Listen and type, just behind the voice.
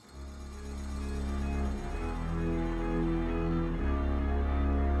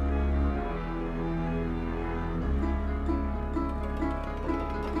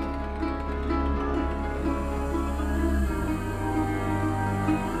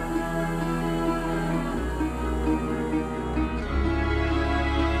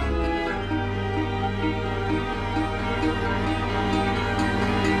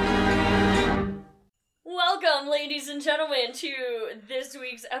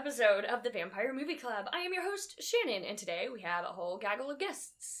episode of the Vampire Movie Club. I am your host, Shannon, and today we have a whole gaggle of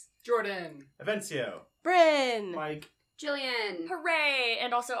guests. Jordan. Avencio. Bryn. Mike. Jillian. Hooray!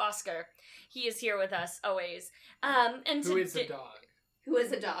 And also Oscar. He is here with us, always. Who is the dog? Who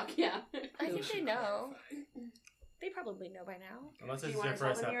is a dog, yeah. I think they know. They probably know by now. Unless Do it's you their want to tell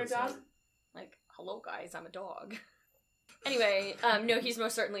first them you're a episode. dog? Like, hello guys, I'm a dog. Anyway, no, he's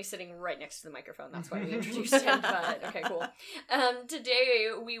most certainly sitting right next to the microphone. That's why we introduced him, but okay, cool. Today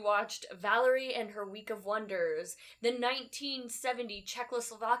we watched Valerie and Her Week of Wonders, the 1970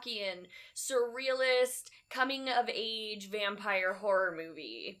 Czechoslovakian surrealist coming-of-age vampire horror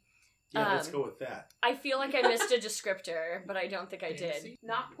movie. Yeah, let's go with that. I feel like I missed a descriptor, but I don't think I did.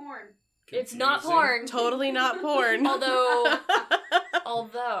 Not porn. It's not porn. Totally not porn. Although,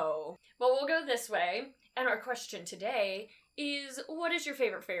 well, we'll go this way. And our question today is, what is your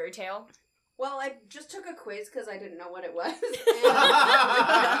favorite fairy tale? Well, I just took a quiz because I didn't know what it was.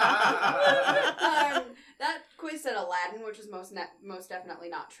 That quiz said Aladdin, which is most definitely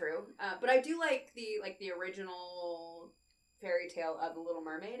not true. But I do like the original fairy tale of The Little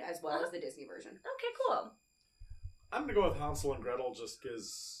Mermaid as well as the Disney version. Okay, cool. I'm gonna go with Hansel and Gretel just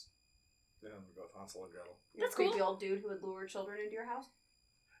because. Yeah, I'm gonna go with Hansel and Gretel. That's creepy cool. old dude who would lure children into your house.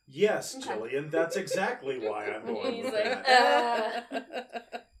 Yes, Okay. Jillian, that's exactly why I'm going He's with like,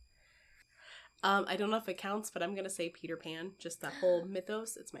 that. I don't know if it counts, but I'm gonna say Peter Pan. Just that whole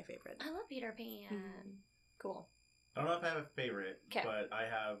mythos. It's my favorite. I love Peter Pan. Cool. I don't know if I have a favorite, 'Kay. but I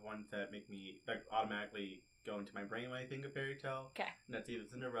have ones that make me automatically go into my brain when I think of fairy tale. Okay. And that's either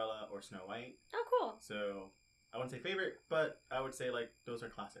Cinderella or Snow White. Oh, cool. So I wouldn't say favorite, but I would say those are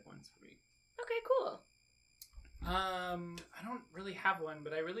classic ones for me. Okay, cool. I don't really have one,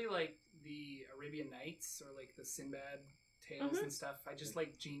 but I really like the Arabian Nights or the Sinbad tales and stuff. I just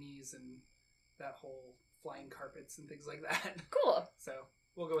like genies and that whole flying carpets and things like that. Cool. So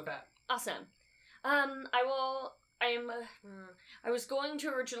we'll go with that. Awesome. I was going to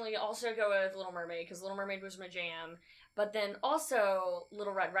originally also go with Little Mermaid, because Little Mermaid was my jam, but then also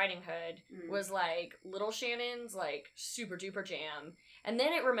Little Red Riding Hood was Little Shannon's super duper jam. And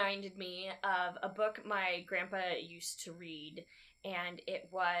then it reminded me of a book my grandpa used to read, and it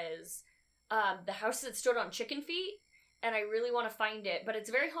was The House That Stood on Chicken Feet, and I really want to find it, but it's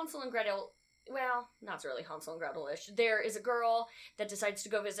very Hansel and Gretel. Well, not really Hansel and Gretel-ish. There is a girl that decides to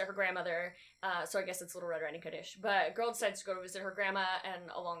go visit her grandmother, so I guess it's Little Red Riding Hood-ish, but a girl decides to go visit her grandma,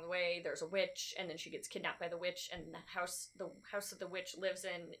 and along the way there's a witch, and then she gets kidnapped by the witch, and the house that the witch lives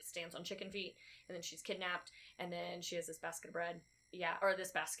in stands on chicken feet, and then she's kidnapped, and then she has this basket of bread, or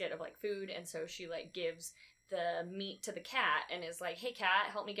this basket of food, and so she gives the meat to the cat, and is like, hey cat,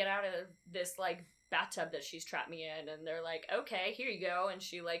 help me get out of this bathtub that she's trapped me in, and they're like, okay, here you go, and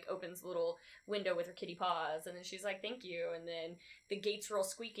she opens the little window with her kitty paws, and then she's like, thank you, and then the gate's real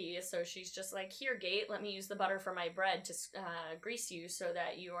squeaky, so she's just like, here gate, let me use the butter from my bread to grease you so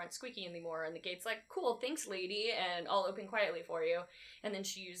that you aren't squeaky anymore, and the gate's like, cool, thanks lady, and I'll open quietly for you, and then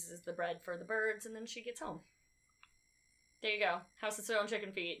she uses the bread for the birds, and then she gets home. There you go. House That Stood on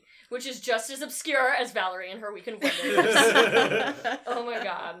Chicken Feet, which is just as obscure as Valerie and Her Week of Wonders. Oh my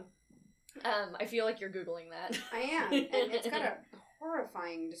god. I feel like you're Googling that. I am, and it's got a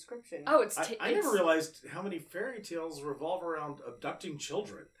horrifying description. Oh, I never realized how many fairy tales revolve around abducting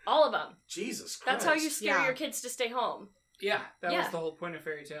children. all of them. Jesus Christ. That's how you scare Yeah. your kids to stay home. Yeah, that Yeah. was the whole point of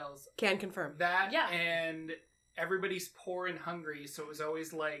fairy tales. Can confirm. That Yeah. and everybody's poor and hungry, so it was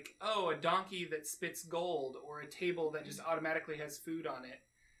always a donkey that spits gold or a table that just automatically has food on it.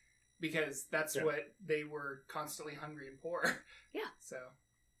 Because that's what they were constantly hungry and poor. Yeah.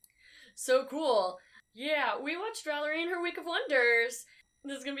 So cool. Yeah, we watched Valerie and Her Week of Wonders.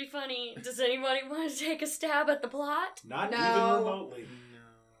 This is gonna be funny. Does anybody want to take a stab at the plot? Not No. even remotely. No.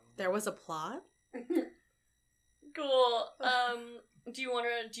 There was a plot. Cool. Do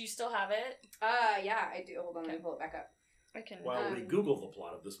you still have it? Yeah, I do. Hold on, let me pull it back up. I can. While we Google the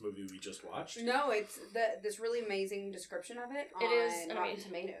plot of this movie we just watched. No, it's this really amazing description of it on It is Rotten amazing.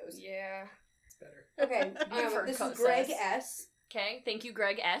 Tomatoes. Yeah. it's better. Okay, You've heard this Code is Greg Says. S. Okay, thank you,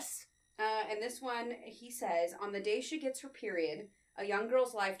 Greg S. And this one, he says, on the day she gets her period, a young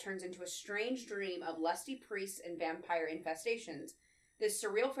girl's life turns into a strange dream of lusty priests and vampire infestations. This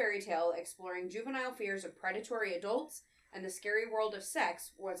surreal fairy tale exploring juvenile fears of predatory adults and the scary world of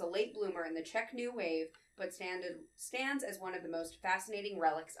sex was a late bloomer in the Czech New Wave, but stands as one of the most fascinating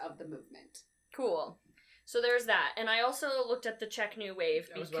relics of the movement. Cool. So there's that. And I also looked at the Czech New Wave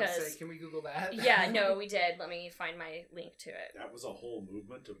I was about to because... say, can we Google that? Yeah, no, we did. Let me find my link to it. That was a whole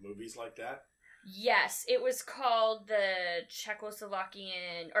movement of movies like that? Yes, it was called the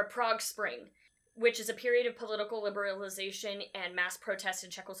Czechoslovakian... or Prague Spring. which is a period of political liberalization and mass protest in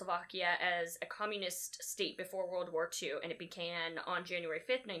Czechoslovakia as a communist state before World War II, and it began on January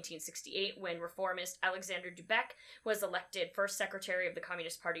 5th, 1968, when reformist Alexander Dubek was elected first secretary of the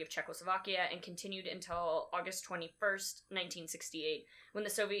Communist Party of Czechoslovakia, and continued until August 21st, 1968, when the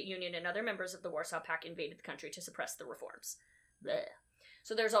Soviet Union and other members of the Warsaw Pact invaded the country to suppress the reforms. Blech.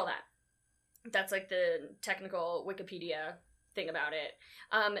 So there's all that. That's like the technical Wikipedia thing about it.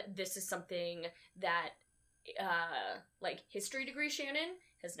 This is something that like history degree Shannon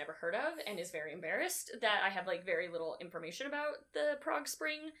has never heard of and is very embarrassed that I have like very little information about the Prague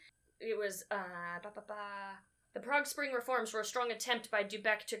Spring. It was the Prague Spring reforms were a strong attempt by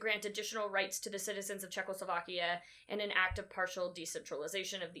Dubek to grant additional rights to the citizens of Czechoslovakia and an act of partial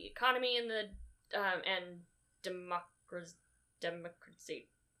decentralization of the economy and the and democracy.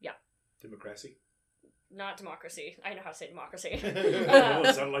 Democracy? Not democracy. I know how to say democracy.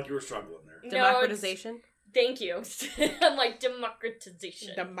 It sounded like you were struggling there. Democratization. Thank you. I'm like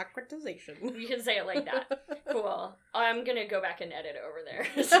democratization. Democratization. You can say it like that. Cool. I'm gonna go back and edit over there,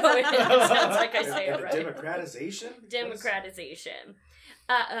 so it sounds like I say it right. Democratization. Democratization.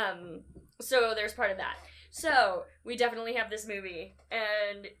 So there's part of that. So we definitely have this movie,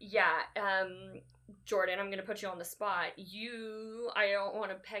 and yeah, Jordan, I'm gonna put you on the spot. I don't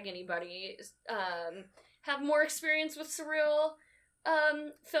want to peg anybody, have more experience with surreal,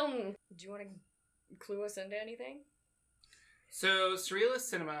 film. Do you want to clue us into anything? So, Surrealist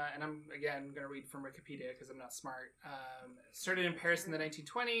cinema, and I'm, again, going to read from Wikipedia because I'm not smart, started in Paris in the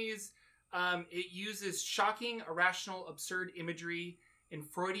 1920s. It uses shocking, irrational, absurd imagery and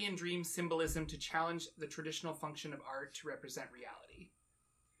Freudian dream symbolism to challenge the traditional function of art to represent reality.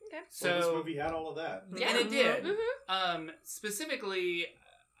 Okay. So this movie had all of that. Yeah. And it did. Mm-hmm. Specifically,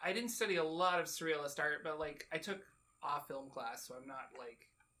 I didn't study a lot of surrealist art, but, like, I took a film class, so I'm not, like,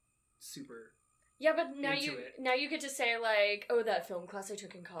 super... Yeah, but now you get to say, like, oh, that film class I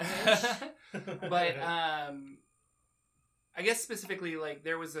took in college. But I guess specifically, like,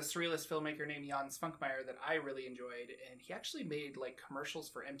 there was a surrealist filmmaker named Jan Spunkmeyer that I really enjoyed, and he actually made, like, commercials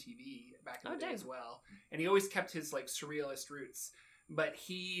for MTV back in the day as well. And he always kept his, like, surrealist roots. But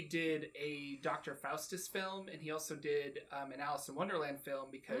he did a Dr. Faustus film, and he also did an Alice in Wonderland film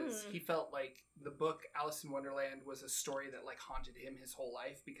because he felt like the book Alice in Wonderland was a story that, like, haunted him his whole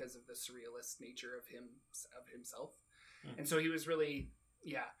life because of the surrealist nature of himself. And so he was really,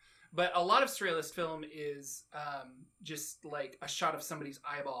 But a lot of surrealist film is just, like, a shot of somebody's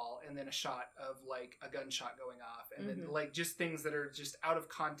eyeball and then a shot of, like, a gunshot going off. And then, like, just things that are just out of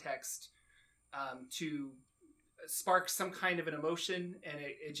context to spark some kind of an emotion, and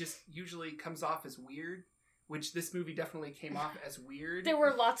it just usually comes off as weird, which this movie definitely came off as weird. There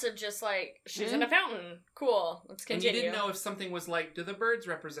were lots of just like, she's in a fountain. Cool. Let's continue. And you didn't know if something was like, do the birds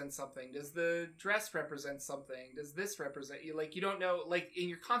represent something? Does the dress represent something? Does this represent you? Like, you don't know, like, and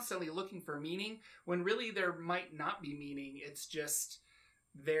you're constantly looking for meaning when really there might not be meaning. It's just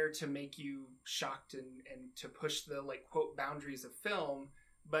there to make you shocked and to push the, like, quote, boundaries of film.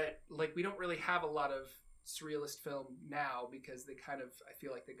 But, like, we don't really have a lot of surrealist film now because they kind of, I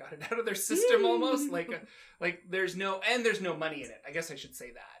feel like they got it out of their system almost. Like there's no money in it. I guess I should say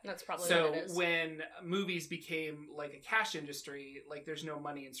that. That's probably so what it is. When movies became like a cash industry, like there's no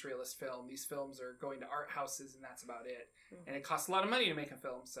money in surrealist film. These films are going to art houses and that's about it. And it costs a lot of money to make a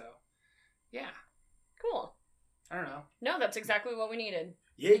film. So yeah, cool. I don't know. No, that's exactly what we needed.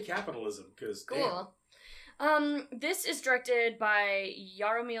 Yay, capitalism! Because cool. This is directed by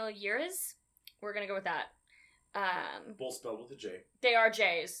Jaromil Jiř. We're gonna go with that. Both spelled with a J. They are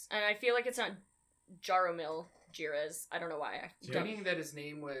J's, and I feel like it's not Jaromil Jiř. I don't know why. Thinking that his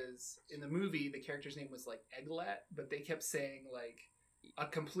name was in the movie, the character's name was like Eglet, but they kept saying like a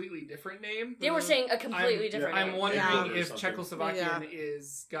completely different name. They were saying a completely different name. I'm wondering if Czechoslovakian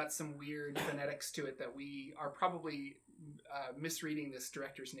is got some weird phonetics to it that we are probably misreading this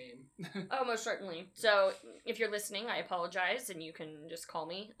director's name. Oh, most certainly. So if you're listening, I apologize, and you can just call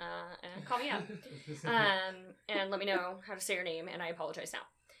me and call me up and let me know how to say your name, and I apologize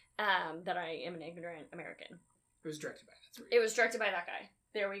now that I am an ignorant American. It was directed by It was directed by that guy.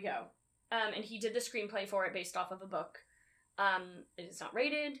 There we go. And he did the screenplay for it based off of a book. It is not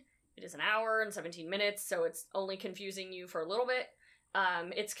rated. It is an hour and 17 minutes, so it's only confusing you for a little bit.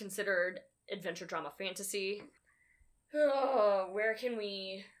 It's considered adventure drama fantasy. Oh, where can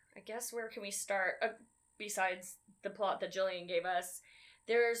we start? Besides the plot that Jillian gave us,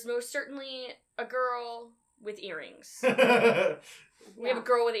 there's most certainly a girl with earrings. We have a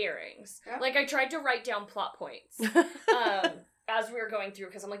girl with earrings. Yeah. Like, I tried to write down plot points as we were going through,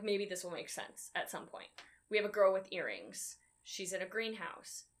 because I'm like, maybe this will make sense at some point. We have a girl with earrings. She's in a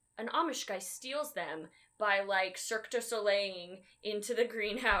greenhouse. an Amish guy steals them by, like, Cirque du Soleil into the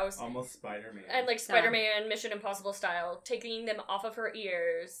greenhouse. Almost Spider-Man. And, like, Spider-Man, Mission Impossible style, taking them off of her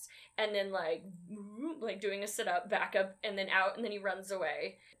ears, and then, like doing a sit-up, back up, and then out, and then he runs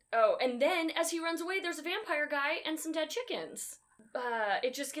away. Oh, and then, as he runs away, there's a vampire guy and some dead chickens.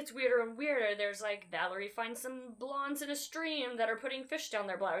 It just gets weirder and weirder. There's, like, Valerie finds some blondes in a stream that are putting fish down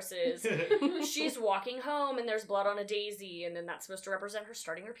their blouses. She's walking home, and there's blood on a daisy, and then that's supposed to represent her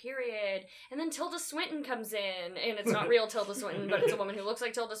starting her period. And then Tilda Swinton comes in, and it's not real Tilda Swinton, but it's a woman who looks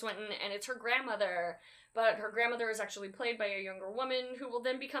like Tilda Swinton, and it's her grandmother. But her grandmother is actually played by a younger woman who will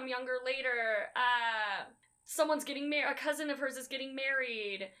then become younger later. Someone's getting married. A cousin of hers is getting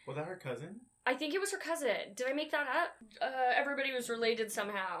married. Was that her cousin? I think it was her cousin. Did I make that up? Everybody was related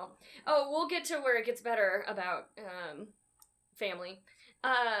somehow. Oh, we'll get to where it gets better about family.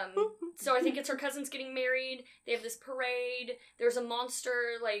 So I think it's her cousin's getting married. They have this parade. There's a monster,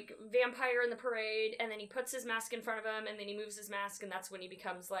 like, vampire in the parade, and then he puts his mask in front of him, and then he moves his mask, and that's when he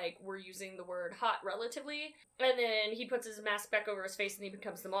becomes, like, we're using the word hot relatively. And then he puts his mask back over his face, and he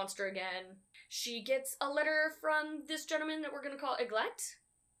becomes the monster again. She gets a letter from this gentleman that we're gonna call Eglette.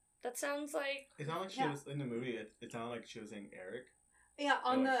 That sounds like... It's not like she was in the movie. It sounded like she was saying Eric. Yeah,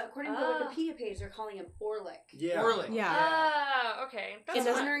 according to the Wikipedia page, they're calling him Orlick. Yeah. Orlick. Yeah. Okay. I was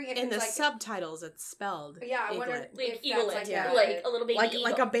That's wondering if in it's the like... subtitles, it's spelled. Yeah, I wonder eaglet. like if eaglet, that's yeah. like a little baby eagle.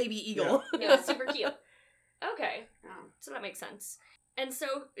 like a baby eagle. Yeah, super cute. Okay. Oh. So that makes sense. And so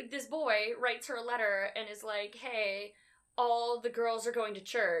this boy writes her a letter and is like, hey, all the girls are going to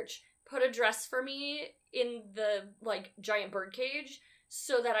church. Put a dress for me in the, like, giant bird cage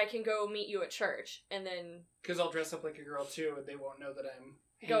so that I can go meet you at church. And then... Because I'll dress up like a girl, too, and they won't know that I'm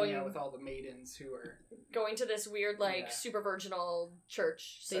Going- hanging out with all the maidens who are... going to this weird, like, Yeah. super virginal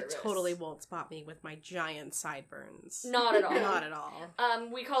church They service. totally won't spot me with my giant sideburns. Not at all. Not at all.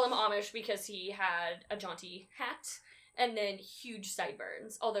 We call him Amish because he had a jaunty hat and then huge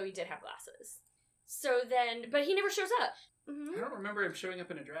sideburns, although he did have glasses. So then, but he never shows up. I don't remember him showing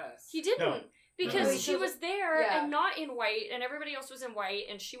up in a dress. He didn't. No. Because No. she was there Yeah. and not in white, and everybody else was in white,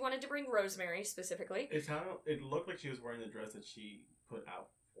 and she wanted to bring Rosemary specifically. It looked like she was wearing the dress that she put out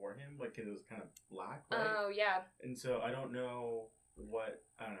for him, like, 'cause it was kind of black, right? Oh, yeah. And so I don't know what,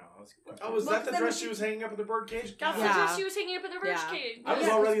 I don't know. I was confused. Oh, was Well, that the then dress she- she was hanging up in the birdcage? That's God. the Yeah. dress she was hanging up in the birch Yeah. cage. I was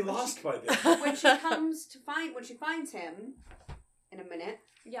Yeah. already lost by then. When she finds him, in a minute,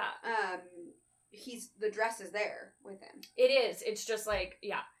 Yeah, the dress is there with him. it is. It's just like,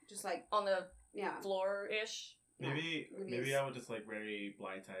 yeah, Just like, on the yeah. floor-ish. Maybe Maybe I was just, like, very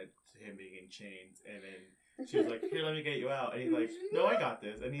blindsided to him being in chains, and then she was like, here, let me get you out. And he's like, no, I got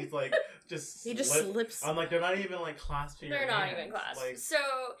this. And he's like, He just slips. I'm like, they're not even, like, clasping They're your not hands. even clasped. Like, So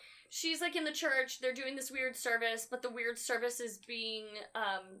she's like in the church. They're doing this weird service, but the weird service is being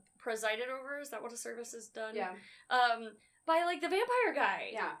presided over. Is that what a service is done? Yeah. By like the vampire guy.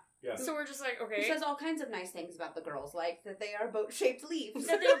 Yeah. Yeah. So we're just like, He okay. says all kinds of nice things about the girls, like that they are boat-shaped leaves.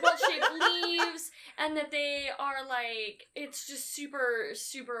 That they're boat-shaped leaves, and that they are like, it's just super,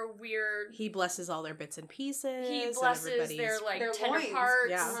 super weird. He blesses all their bits and pieces. He and blesses everybody's- their like their tender loins. parts,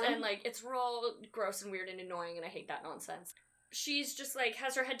 Yeah. and like it's real gross and weird and annoying, and I hate that nonsense. She's just like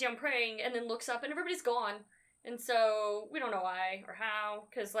has her head down praying, and then looks up, and everybody's gone. And so we don't know why or how,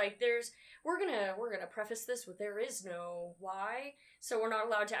 because like we're gonna preface this with there is no why, so we're not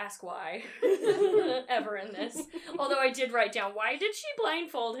allowed to ask why ever in this. Although I did write down why did she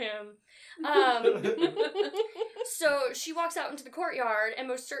blindfold him. So she walks out into the courtyard, and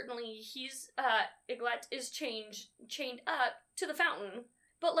most certainly Eglette is chained up to the fountain,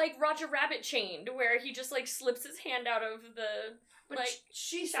 but like Roger Rabbit chained, where he just like slips his hand out of the. But like,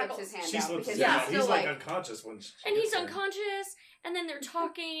 she slips shackles. his hand She out slips because his yeah. hand he's out. still He's like like unconscious when she and gets he's there. unconscious, and then they're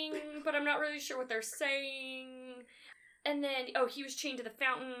talking, but I'm not really sure what they're saying. And then, he was chained to the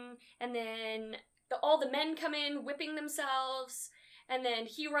fountain, and then all the men come in, whipping themselves, and then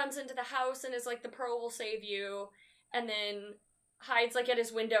he runs into the house and is like, the pearl will save you, and then hides like at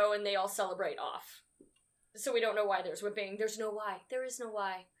his window, and they all celebrate off. So we don't know why there's whipping. There's no why. There is no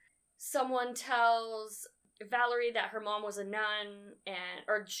why. Someone tells Valerie that her mom was a nun,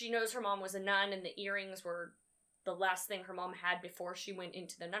 or she knows her mom was a nun, and the earrings were the last thing her mom had before she went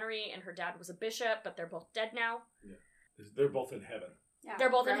into the nunnery, and her dad was a bishop, but they're both dead now. They're both in heaven. yeah,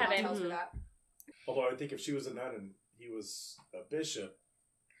 They're both in Grandma heaven. tells her Mhm. that. Although I think if she was a nun and he was a bishop,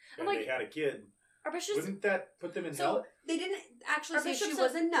 and Like- they had a kid, Our bishops, wouldn't that put them in So hell? they didn't actually Our say she bishop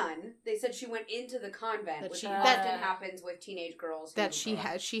was said- a nun. They said she went into the convent, That which she- often that- happens with teenage girls. that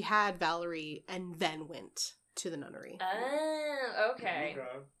who, she had Valerie and then went to the nunnery. oh, okay.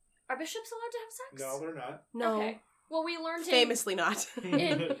 Okay. Are bishops allowed to have sex? No, they're not. No. Okay. Well, we learned Famously not.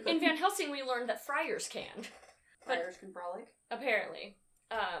 in Van Helsing, we learned that friars can. Friars can frolic. Apparently.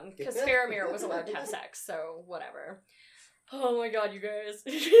 Because Faramir was allowed to have sex, so whatever. Oh my god, you guys.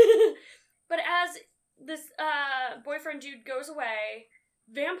 But as this boyfriend dude goes away,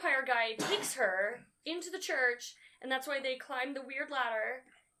 vampire guy takes her into the church, and that's why they climb the weird ladder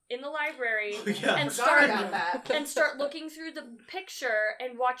in the library and Sorry about that. start looking through the picture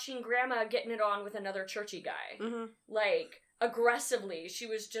and watching Grandma getting it on with another churchy guy. Mm-hmm. Like, aggressively. She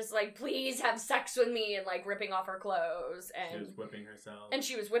was just like, please have sex with me, and like ripping off her clothes. She And was whipping herself. and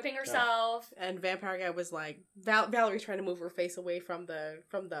she was whipping herself. And vampire guy was like, Valerie's trying to move her face away from the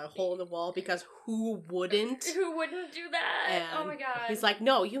hole in the wall because who wouldn't? Who wouldn't do that? And Oh my god. He's like,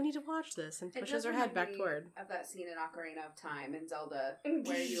 no, you need to watch this, and It pushes does her head remind back me toward. of that scene in Ocarina of Time in Zelda,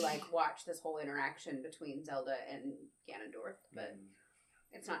 where you like watch this whole interaction between Zelda and Ganondorf, but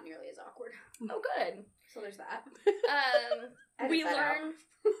it's not nearly as awkward. Oh, good. So there's that. We Edit that out. learn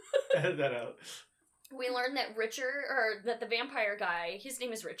Edit that out. that the vampire guy, his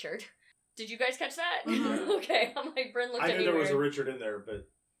name is Richard. Did you guys catch that? Mhm. Okay, I'm like, Bryn looked I at knew me there was a weird. Richard in there, but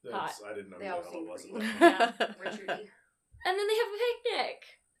Hot. I didn't know They who all the hell seem it was. pretty Yeah. Richardy. And then they have a picnic.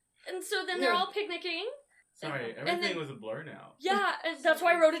 And so then they're Yeah. all picnicking. Sorry, And everything then- was a blur now. Yeah, and that's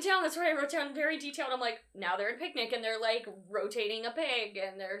why I wrote it down. That's why I wrote down very detailed. I'm like, now they're at picnic and they're like rotating a pig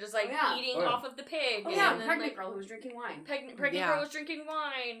and they're just like Oh, yeah. eating Oh, yeah. off of the pig. Oh and yeah, then, pregnant like, girl who was drinking wine. pregnant Yeah. girl is drinking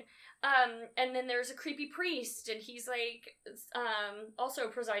wine. And then there's a creepy priest, and he's like, also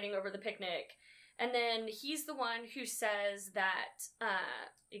presiding over the picnic. And then he's the one who says that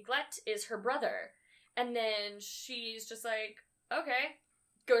Eglette is her brother. And then she's just like, okay.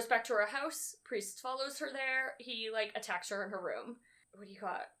 Goes back to her house. Priest follows her there. He like attacks her in her room. What do you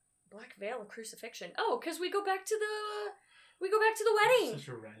call it? Black veil of crucifixion. Oh, because we go back to the wedding. Such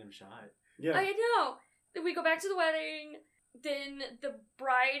a random shot. Yeah. I know. Then we go back to the wedding. Then the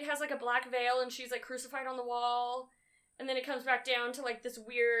bride has like a black veil and she's like crucified on the wall. And then it comes back down to like this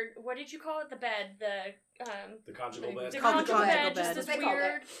weird, what did you call it? The bed. The conjugal bed. The called the conjugal conjugal bed. Just bed. this They called it.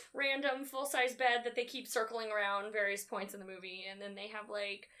 weird, random, full-size bed that they keep circling around various points in the movie. And then they have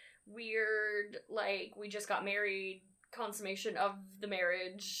like weird, like, we just got married, consummation of the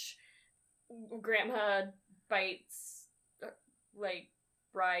marriage. Grandma bites, like,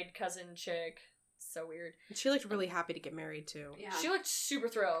 bride, cousin, chick. So weird. She looked really happy to get married too. Yeah. She looked super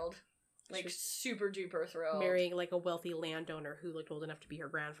thrilled. Like, She- super duper thrilled. Marrying like a wealthy landowner who looked old enough to be her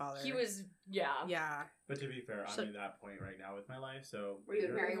grandfather. He was, yeah. Yeah. But to be fair, So- I'm in that point right now with my life, so. Were you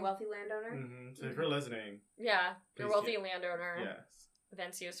marry a wealthy landowner? Mm-hmm. So if you're listening, Yeah. Your Please wealthy do. landowner. yes.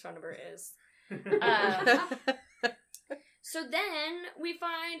 Vencio's phone number is. Uh, So then we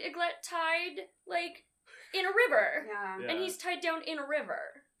find Eglette tied, like, in a river. Yeah. Yeah. And he's tied down in a river.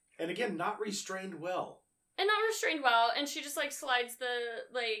 And again, not restrained well. And not restrained well, and she just, like, slides the,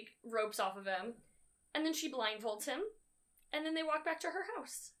 like, ropes off of him. And then she blindfolds him. And then they walk back to her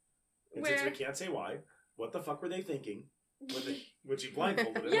house. And since we can't say why, what the fuck were they thinking when she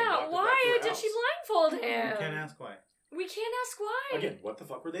blindfolded him? and Yeah, walked him back why to her did house? she blindfold You him? can't ask why. We can't ask why. Again, what the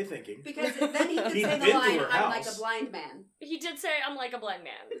fuck were they thinking? Because then he could He'd say the been to line, her I'm like a house. blind man. He did say, I'm like a blind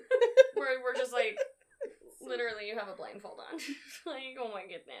man. we're just like, literally, you have a blindfold on. Like, oh my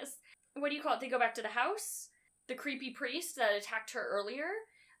goodness. What do you call it? They go back to the house. The creepy priest that attacked her earlier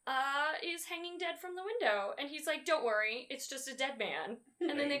is hanging dead from the window. And he's like, don't worry, it's just a dead man. And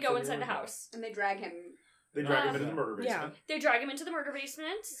then they Hanging go from the inside the window. house. And they drag him. They drag him into the murder yeah. basement. They drag him into the murder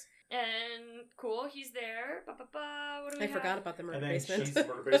basement. And cool, he's there. What do we I have? forgot about the murder And then basement. she's-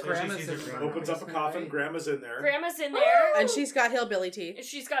 Murder basement. Grandma's She sees in her the grandma. Opens up a coffin. Right? Grandma's in there. Grandma's in there. And she's got hillbilly teeth.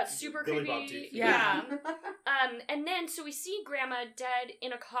 She's got super Billy creepy. Bob teeth. Yeah. And then, so we see Grandma dead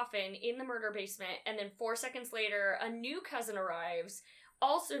in a coffin in the murder basement, and then 4 seconds later, a new cousin arrives,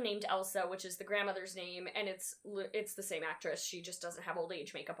 also named Elsa, which is the grandmother's name, and it's the same actress. She just doesn't have old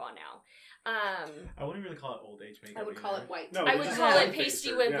age makeup on now. I wouldn't really call it old age makeup. I would call either. it white. No, I they would just call it white-faced pasty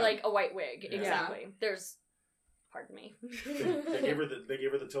her, with yeah. like a white wig. Yeah. Exactly. There's, pardon me. They gave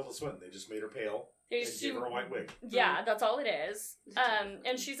her the Tilda Swinton. They just made her pale They and just gave do- her a white wig. Yeah, that's all it is.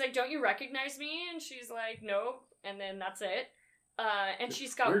 And she's like, "Don't you recognize me?" And she's like, "Nope." And then that's it. And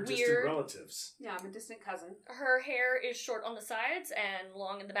she's got We're distant weird. relatives. Yeah, I'm a distant cousin. Her hair is short on the sides and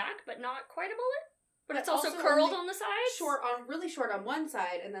long in the back, but not quite a mullet. But it's But also also curled only on the sides. really short on one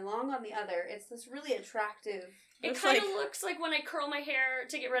side and then long on the other. It's this really attractive. It It's kind of like- looks like when I curl my hair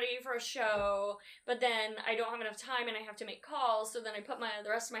to get ready for a show, but then I don't have enough time and I have to make calls, so then I put the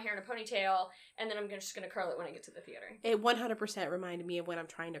rest of my hair in a ponytail, and then I'm just going to curl it when I get to the theater. It 100% reminded me of when I'm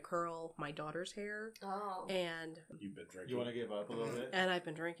trying to curl my daughter's hair, Oh. and You've been drinking. You want to give up a little bit? I've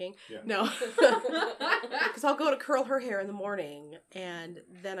been drinking. Yeah. No, because I'll go to curl her hair in the morning, and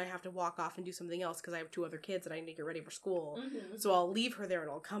then I have to walk off and do something else because I have 2 other kids that I need to get ready for school. Mhm. So I'll leave her there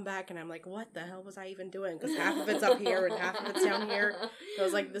and I'll come back and I'm like, what the hell was I even doing? Because half of it's up here and half of it's down here. So I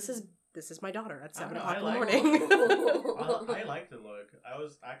was like, this is my daughter at 7 o'clock in the morning. I liked the look. I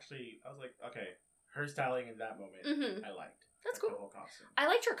was like, okay, her styling in that moment, Mhm. I liked. That's Like, cool. The whole costume. I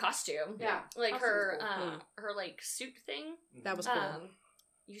liked her costume. Yeah. Like her, Costume's cool. her like suit thing. That was cool.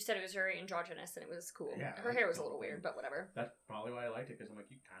 You said it was very androgynous and it was cool. Yeah, Her I hair was a liked little the whole weird, thing. but whatever. That's probably why I liked it, because I'm like,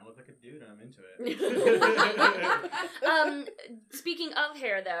 you kind of look like a dude, and I'm into it. Speaking of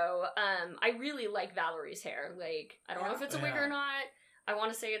hair, though, I really like Valerie's hair. Like, I don't know if it's a wig Yeah. or not. I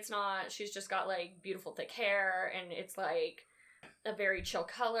want to say it's not. She's just got like beautiful thick hair, and it's like a very chill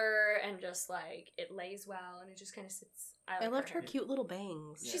color, and just like it lays well, and it just kind of sits. I loved her hair. cute little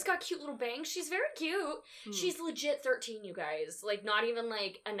bangs. She's got cute little bangs. She's very cute. Mm. She's legit 13, you guys. Like, not even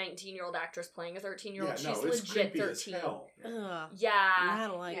like a 19-year-old actress playing a 13-year-old. Yeah, She's no, it's legit creepy as 13. hell. Ugh, Yeah. I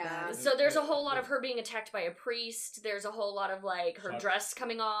don't like Yeah. that. So there's a whole lot of her being attacked by a priest. There's a whole lot of like her Shots. dress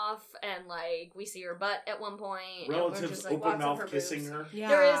coming off, and like we see her butt at one point. and we're Relatives just, like, open lots of mouth her kissing boobs. her. Yeah.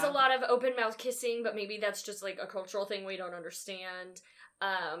 There is a lot of open mouth kissing, but maybe that's just like a cultural thing we don't understand.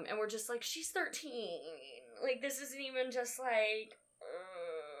 And we're just like, she's 13. Like, this isn't even just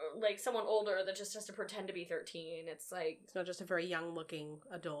like someone older that just has to pretend to be 13. It's like, It's not just a very young looking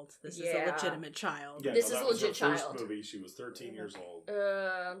adult. This is Yeah. a legitimate child. Yeah, This no, is that a was her legit first child. movie. She was 13 years old.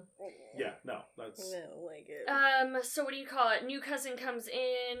 Yeah, no, that's I don't like it. So what do you call it? New cousin comes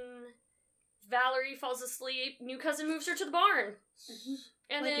in. Valerie falls asleep. New cousin moves her to the barn.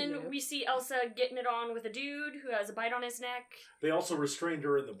 And Like a then move. we see Elsa getting it on with a dude who has a bite on his neck. They also restrained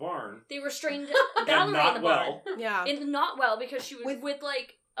her in the barn. They restrained And Valerie not in the barn. well. Yeah. And not well, because she was With with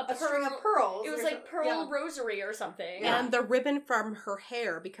like a A string of pearl. pearls. It was or like something. pearl Yeah. rosary or something. Yeah. And the ribbon from her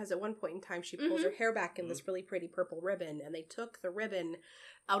hair, because at one point in time she pulls Mhm. her hair back in this really pretty purple ribbon, and they took the ribbon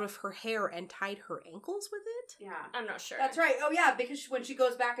out of her hair and tied her ankles with it. Yeah. I'm not sure. That's right. Oh, yeah, because when she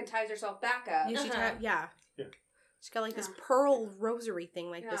goes back and ties herself back up. Yeah, Uh-huh. yeah. Yeah. She's got like this Yeah. pearl rosary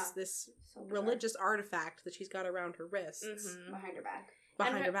thing, like Yeah. this So bizarre. religious artifact that she's got around her wrists Mhm. Behind her back.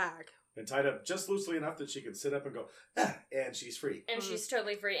 behind And her back. And tied up just loosely enough that she can sit up and go, and she's free. And Mm. she's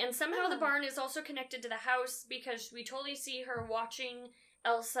totally free. And somehow the Ah. barn is also connected to the house, because we totally see her watching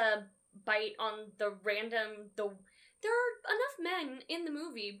Elsa bite on the random there are enough men in the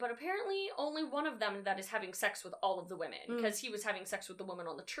movie, but apparently only one of them that is having sex with all of the women, Mm. because he was having sex with the woman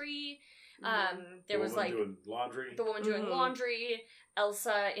on the tree. Mhm. There The was woman like doing laundry. the woman doing Mhm. laundry,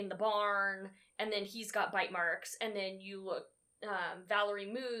 Elsa in the barn, and then he's got bite marks, and then you look, Valerie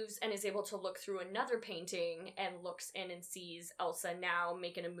moves and is able to look through another painting and looks in and sees Elsa now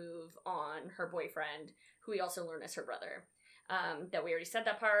making a move on her boyfriend, who we also learn is her brother. That we already said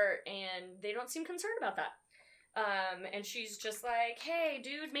that part, and they don't seem concerned about that. And she's just like, hey,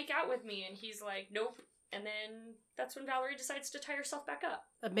 dude, make out with me, and he's like, nope. And then that's when Valerie decides to tie herself back up.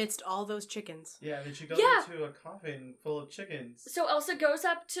 Amidst all those chickens. Yeah, and then she goes Yeah. into a coffin full of chickens. So Elsa goes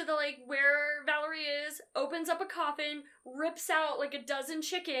up to the, like, where Valerie is, opens up a coffin, rips out, like, a dozen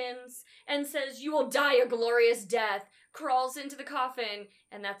chickens, and says, you will die a glorious death, crawls into the coffin,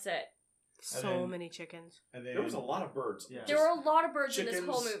 and that's it. So then- many chickens. And then There was a lot of birds. Yeah. There were a lot of birds in this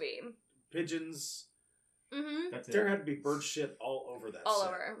whole chickens, movie. Pigeons. Mm-hmm. That's it. There had to be bird shit all over that All set.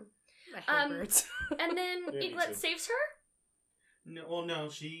 over. I hate Um, birds. And then Yeah, me Eaglet too. saves her? No, well, no,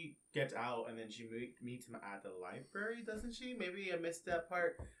 she gets out and then she meets him at the library, doesn't she? Maybe I missed that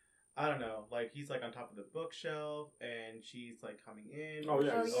part. I don't know. Like, he's like on top of the bookshelf and she's like coming in. Oh,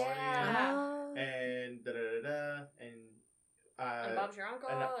 yeah, Oh, he's- yeah. Oh. And da da da da. And Bob's your uncle,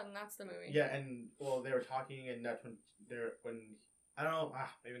 and- and that's the movie. Yeah, and well, they were talking, and that's when I don't know.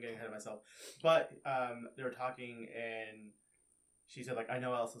 Maybe I'm getting ahead of myself, but they were talking, and she said like, "I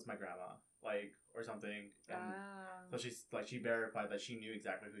know Elsa's my grandma," like or something, and so she's like, she verified that she knew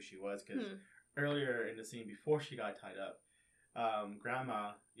exactly who she was because Hmm. earlier in the scene before she got tied up,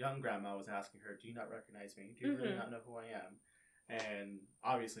 young grandma was asking her, "Do you not recognize me? Do you really Mhm. not know who I am?" And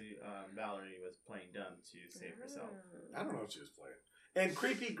obviously, Valerie was playing dumb to save herself. I don't know what she was playing. And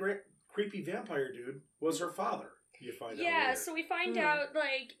creepy vampire dude was her father. You find out Yeah, later. so we find Hmm. out,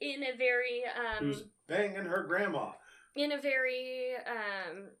 like, in a very, Who's banging her grandma.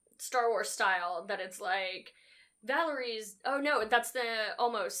 Star Wars style, that it's like Valerie's. Oh no, that's the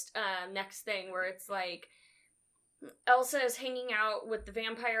almost next thing where it's like Elsa is hanging out with the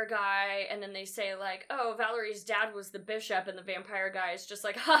vampire guy, and then they say like, "Oh, Valerie's dad was the bishop," and the vampire guy is just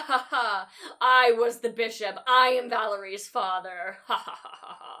like, "Ha ha ha! I was the bishop. I am Valerie's father." Ha ha ha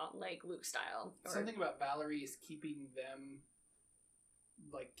ha ha! Like Luke style. Or- Something about Valerie is keeping them,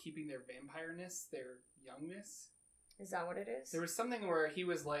 like keeping their vampireness, their youngness. Is that what it is? There was something where he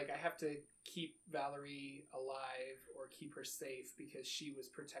was like, I have to keep Valerie alive or keep her safe because she was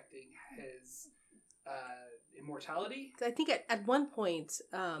protecting his immortality. I think at one point,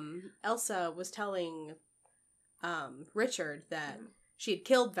 Elsa was telling Richard that she had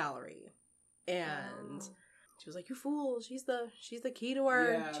killed Valerie, and she was like, "You fool! She's the key to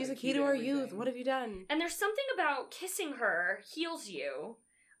our the key to our youth. everything. What have you done?" And there's something about kissing her heals you.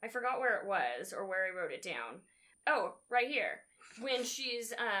 I forgot where it was or where I wrote it down. Oh, right here. When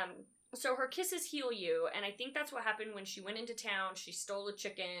she's so her kisses heal you, and I think that's what happened when she went into town. She stole a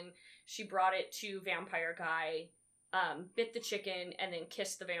chicken, she brought it to vampire guy, bit the chicken, and then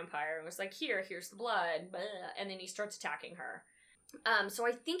kissed the vampire and was like, here's the blood, blah, and then he starts attacking her. So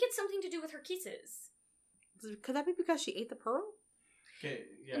I think it's something to do with her kisses. Could that be because she ate the pearl? Okay,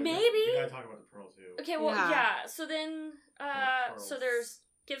 yeah, Maybe. We gotta talk about the pearl too. Okay, well, Yeah. yeah. So then, Pearls. so there's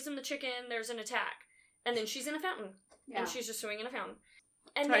gives him the chicken. There's an attack, and then she's in a fountain, Yeah. and she's just swimming in a fountain,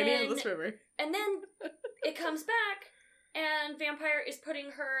 and Tiny then little swimmer. and then it comes back, and vampire is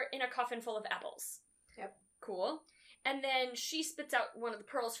putting her in a coffin full of apples. Yep. Cool. And then she spits out one of the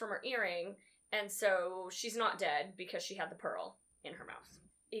pearls from her earring, and so she's not dead because she had the pearl in her mouth.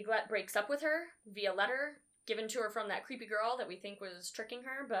 Eaglet breaks up with her via letter given to her from that creepy girl that we think was tricking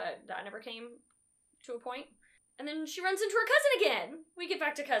her, but that never came to a point. And then she runs into her cousin again. We get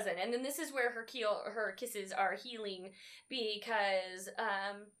back to cousin, and then this is where her kisses are healing because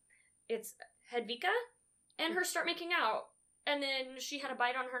it's Hedvika and her start making out, and then she had a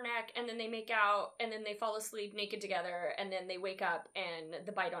bite on her neck, and then they make out, and then they fall asleep naked together, and then they wake up, and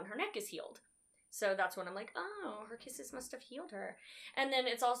the bite on her neck is healed. So that's when I'm like, oh, her kisses must have healed her. And then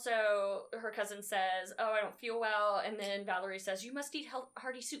it's also, her cousin says, oh, I don't feel well. And then Valerie says, you must eat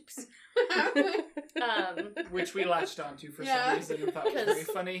hearty soups. Which we latched onto for Yeah. some reason and thought was very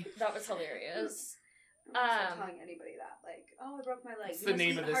funny. That was hilarious. I'm not telling anybody that. Like, oh, I broke my leg. It's You the must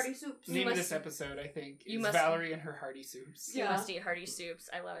name eat of this- hearty soups. Name must- of this episode, I think, you is must- Valerie and her hearty soups. You Yeah. must eat hearty soups.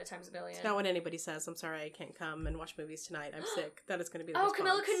 I love it times a billion. It's not what anybody says. I'm sorry I can't come and watch movies tonight. I'm sick. That is going to be the Oh, response.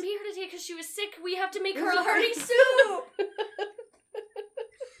 Camilla couldn't be here today because she was sick. We have to make It her was a a hearty hearty soup.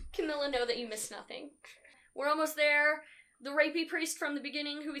 Camilla, know that you miss nothing. We're almost there. The rapey priest from the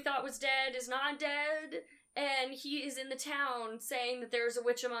beginning, who we thought was dead, is not dead, and he is in the town saying that there's a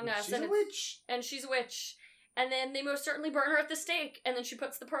witch among us, She's and a witch. and she's a witch. And then they most certainly burn her at the stake, and then she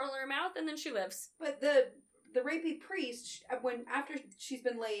puts the pearl in her mouth, and then she lives. But the rapey priest, after she's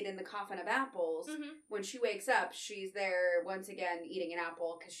been laid in the coffin of apples, Mm-hmm. when she wakes up, she's there once again eating an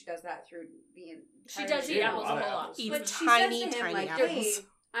apple because she does that through the She entire does eat film. apples a lot of whole lot. apples. Eats But she tiny, says to him, tiny like, apples. hey,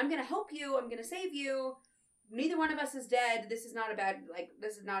 I'm gonna help you. I'm gonna save you. Neither one of us is dead. This is not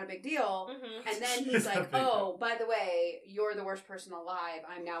a big deal. Mm-hmm. And then he's like, oh, by the way, you're the worst person alive.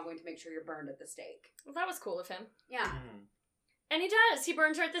 I'm now going to make sure you're burned at the stake. Well, that was cool of him. Yeah. Mhm. And he does. He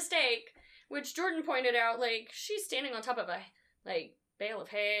burns her at the stake, which Jordan pointed out, like, she's standing on top of a, like, bale of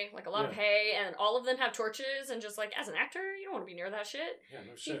hay, like a lot of Yeah. hay, and all of them have torches, and just, like, as an actor, you don't want to be near that shit. Yeah,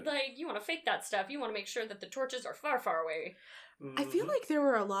 no You, shit. like, you want to fake that stuff. You want to make sure that the torches are far, far away. I feel Mhm. like there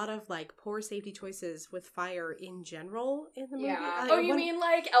were a lot of like poor safety choices with fire in general in the movie. Yeah. Oh, you mean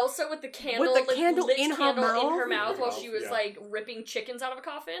like Elsa with the candle, the like, candle lit in her candle in her mouth? mouth while she was Yeah. like ripping chickens out of a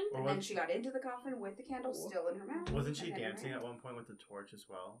coffin? Or And then was, she got into the coffin with the candle still in her mouth. wasn't she And then dancing ran. at one point with the torch as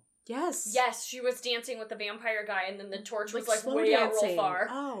well? Yes. Yes, she was dancing with the vampire guy, and then the torch was like slow way out real dancing. far.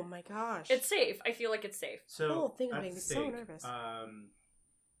 Oh my gosh. It's safe. I feel like it's safe. So The whole thing at made me the so stake, nervous.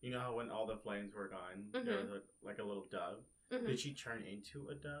 You know how when all the flames were gone, there Mhm. was like a little dove. Mhm. Did she turn into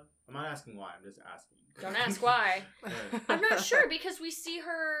a dove? I'm not asking why. I'm just asking. Don't ask why. Yeah. I'm not sure because we see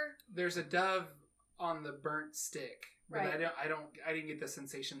her. There's a dove on the burnt stick, but Right. I didn't get the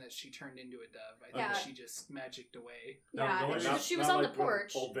sensation that she turned into a dove. I think Yeah. she just magicked away. No, Yeah, the and only- she was on the when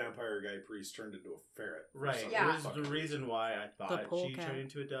porch. Old vampire guy priest turned into a ferret. or Right. something. Yeah. It was the reason why I thought she polecat. turned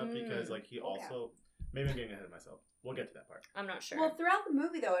into a dove because like he Polecat. also maybe I'm getting ahead of myself. We'll get to that part. I'm not sure. Well, throughout the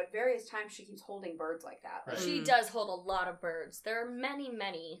movie, though, at various times she keeps holding birds like that. Right. She Mm. does hold a lot of birds. There are many,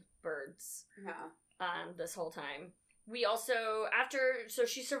 many birds Yeah. this whole time. We also, so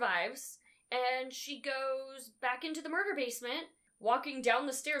she survives, and she goes back into the murder basement walking down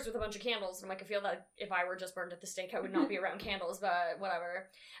the stairs with a bunch of candles. And I'm like, I feel that if I were just burned at the stake, I would not be around candles, but whatever.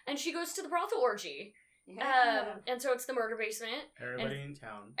 And she goes to the brothel orgy. Yeah. And so it's the murder basement. Everybody in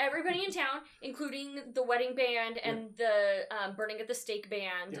town. Everybody in town, including the wedding band and the burning at the stake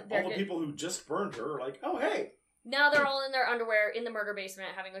band. Yeah, all the people who just burned her are like, oh, hey. Now they're all in their underwear in the murder basement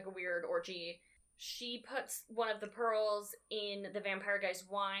having like a weird orgy. She puts one of the pearls in the vampire guy's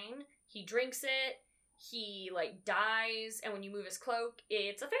wine. He drinks it. He like dies. And when you move his cloak,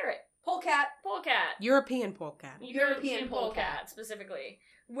 it's a ferret. Polecat. Polecat. European polecat. European polecat, specifically.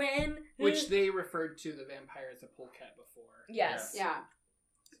 Which they referred to the vampire as a polecat before. Yes. Yeah.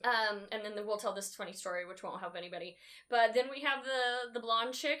 And then we'll tell this funny story, which won't help anybody. But then we have the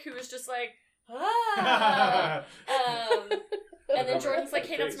blonde chick who is just like, ah! And then Jordan's like,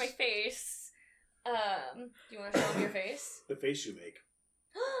 hey, that's my face. Do you want to show him your face? The face you make.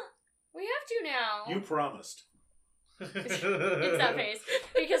 We have to now. You promised. It's that face.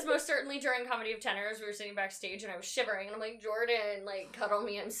 Because most certainly during Comedy of Tenors, we were sitting backstage and I was shivering. And I'm like, Jordan, like, cuddle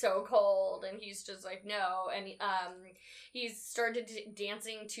me, I'm so cold. And he's just like, no. And he's started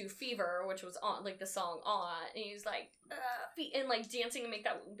dancing to Fever, which was on, like, the song On. And he's like, and like dancing and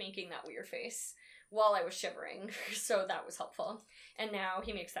making that weird face while I was shivering. So that was helpful. And now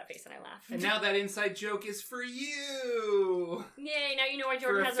he makes that face and I laugh. And now that inside joke is for you. Yay, now you know why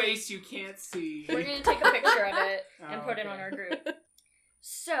Jordan for has a face you can't see. We're going to take a picture of it and Oh, put it on okay. our group.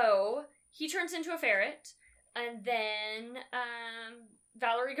 So, he turns into a ferret, and then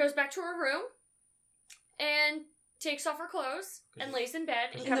Valerie goes back to her room and takes off her clothes and lays in bed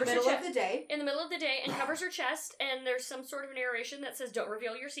and In the covers her middle of chest. the day. In the middle of the day and covers her chest, and there's some sort of narration that says, don't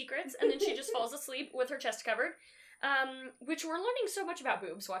reveal your secrets, and then she just falls asleep with her chest covered. Which we're learning so much about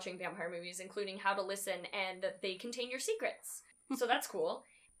boobs watching vampire movies, including how to listen and that they contain your secrets. So that's cool.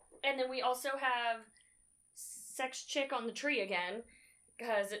 And then we also have sex chick on the tree again,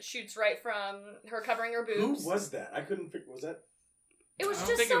 because it shoots right from her covering her Who boobs. was that? I couldn't figure. Was that? It was I don't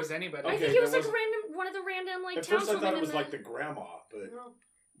just think some, it was anybody. I Okay, think it was that like wasn't- one of the random like At first I townswomen thought it in was the... like the grandma, but No.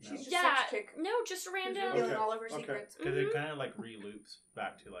 She's No. just Yeah, sex chick. no, just She's random. revealing Okay, all of her okay. secrets. Because Mhm. it kind of like re-loops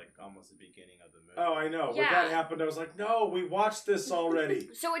back to like almost the beginning of the movie. oh, I know. Yeah. When that happened, I was like, no, we watched this already.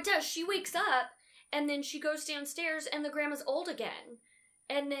 So it does. She wakes up, and then she goes downstairs, and the grandma's old again.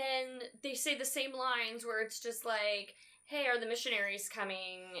 And then they say the same lines where it's just like, hey, are the missionaries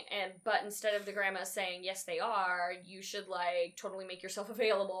coming? But instead of the grandma saying, yes, they are, you should, like, totally make yourself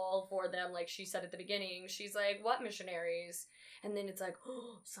available for them, like she said at the beginning. She's like, what missionaries? And then it's like,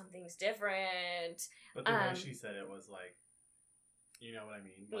 oh, something's different. But the way she said it was like, you know what I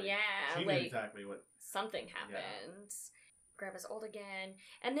mean? Like, Yeah, she knew like- exactly what. Something happens. Grandma's old again.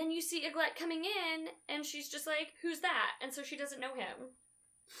 And then you see Eglette coming in, and she's just like, who's that? And so she doesn't know him.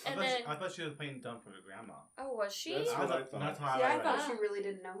 And then... I thought she was playing dumb for the grandma. Oh, was she? That's how I That's thought. that's how Yeah, I I read thought it. she really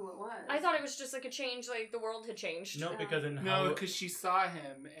didn't know who it was. I thought it was just like a change, like the world had changed. No, because in No, how because she saw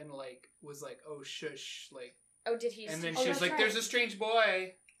him and like was like, "Oh shush!" Like, Oh, did he? and then Oh, she was that's like, right. "There's a strange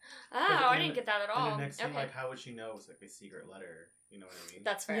boy." Oh, I in didn't the- get that at all. And the next Okay, thing, like, how would she know it was like a secret letter? You know what I mean?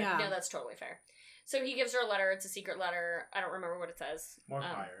 that's fair. Yeah. No, that's totally fair. So he gives her a letter. It's a secret letter. I don't remember what it says. More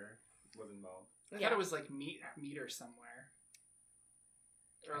fire was involved. I Yeah. thought it was like meet her somewhere,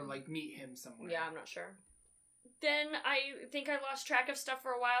 or like meet him somewhere. Yeah, I'm not sure. Then I think I lost track of stuff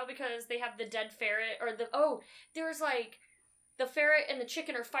for a while because they have the dead ferret, or there's like the ferret and the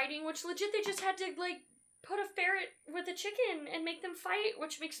chicken are fighting, which legit they just had to like put a ferret with a chicken and make them fight,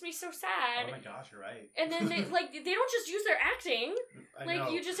 which makes me so sad. Oh my gosh, you're right. And then they they don't just use their acting. I Like know.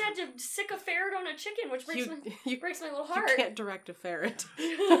 you just had to sick a ferret on a chicken, which breaks You breaks my little heart. you can't direct a ferret.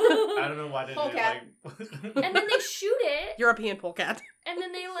 I don't know why they did Polecat. like. And then they shoot it, European polecat. and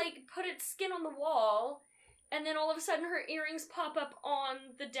then they like put its skin on the wall, and then all of a sudden her earrings pop up on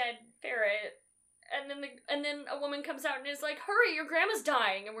the dead ferret. And then a woman comes out and is like, "Hurry, your grandma's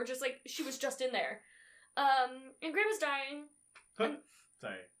dying!" And we're just like, "She was just in there." And grandma's dying.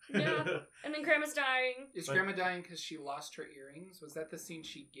 Sorry. Yeah. And then grandma's dying. Is But- grandma dying because she lost her earrings? Was that the scene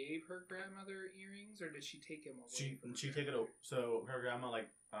she gave her grandmother earrings, or did she take him away? She take it. So her grandma like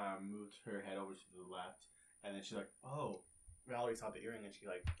moved her head over to the left, and then she's like, "Oh, Valerie saw the earring," and she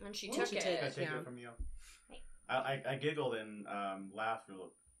like, And she Oh, took she it. took "I take yeah. it from you." Right. I giggled and laughed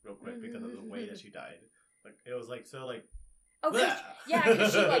real quick because of the way that she died. Like it was like so like. Oh, 'cause- yeah,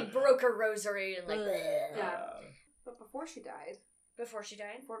 because she like broke her rosary and like Yeah. uh, But before she died, before she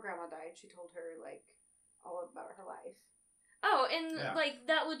died. before Grandma died, she told her like all about her life. Oh, and Yeah. like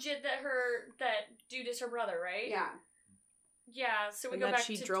that legit that dude is her brother, right? Yeah, Yeah. So we And go that back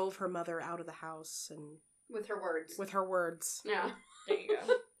she to drove her mother out of the house and with her words. with her words. Yeah. There you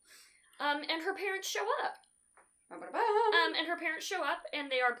go. And her parents show up. Ba-ba-da-bum. And her parents show up,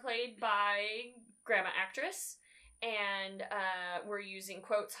 and they are played by grandma actress, and we're using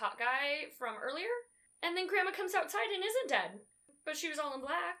quotes hot guy from earlier. And then grandma comes outside and isn't dead, but she was all in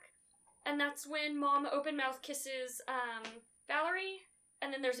black. And that's when mom open mouth kisses Valerie,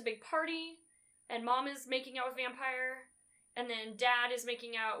 and then there's a big party, and mom is making out with vampire, and then dad is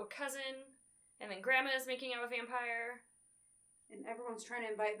making out with cousin, and then grandma is making out with vampire. And everyone's trying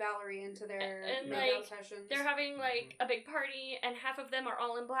to invite Valerie into their And, makeout like, sessions. They're having, like, a big party, and half of them are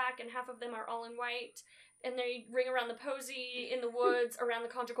all in black, and half of them are all in white, and they ring around the posy in the woods around the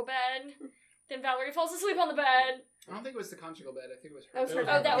conjugal bed. Then Valerie falls asleep on the bed. I don't think it was the conjugal bed. I think it was her. That was her bed.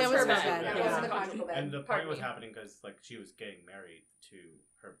 bed. Oh, that was It was her her bed. bed, That yeah. wasn't the the conjugal bed. And the Pardon party was me. happening because like she was getting married to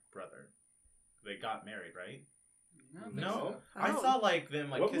her brother. They got married, right? I don't think No, so. I Oh. saw like them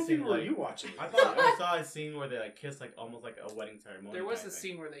like what kissing. movie were like, you watching? I thought I saw a scene where they like kissed like almost like a wedding ceremony. There was kind a of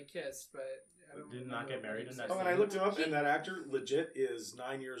thing. scene where they kissed, but I don't Did not remember get married what in it that Oh, was. and I looked him up, and that actor legit is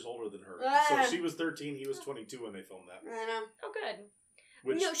 9 years older than her. Ah. So she was 13, he was 22 when they filmed that. I know. Oh, good.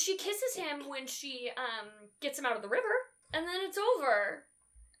 Which No, she kisses him when she gets him out of the river, and then it's over,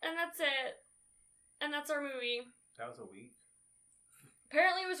 and that's it, and that's our movie. That was a week.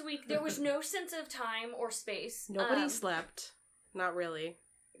 Apparently, it was weak. There was no sense of time or space. Nobody slept. Not really.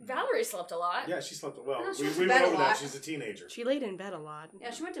 Valerie slept a lot. yeah, she slept well. No, she we went to we bed went a over that. lot. She's a teenager. She laid in bed a lot.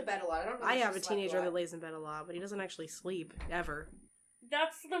 Yeah, she went to bed a lot. I don't know. I if she have a slept teenager lot. that lays in bed a lot, but he doesn't actually sleep ever.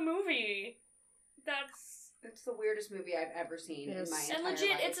 That's the movie. That's It's the weirdest movie I've ever seen Yes. in my entire and legit.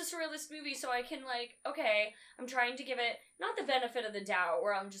 life. It's a surrealist movie, so I can like, okay, I'm trying to give it not the benefit of the doubt,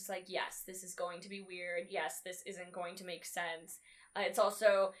 where I'm just like, yes, this is going to be weird. Yes, this isn't going to make sense. It's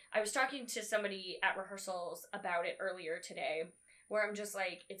also, I was talking to somebody at rehearsals about it earlier today, where I'm just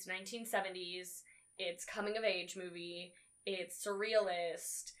like, it's 1970s, it's coming of age movie, it's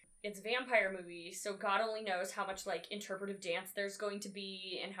surrealist, it's vampire movie, so God only knows how much like interpretive dance there's going to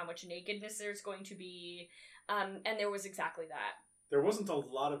be and how much nakedness there's going to be. And there was exactly that. There wasn't a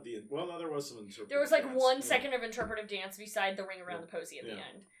lot of the. Well, no, there was some interpretive. There was like dance. 1 Yeah. second of interpretive dance beside the ring around Yeah. the posy at the Yeah.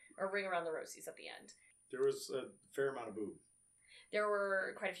 end, or ring around the rosies at the end. There was a fair amount of boob. There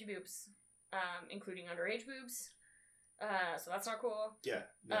were quite a few boobs, including underage boobs. So that's not cool. Yeah.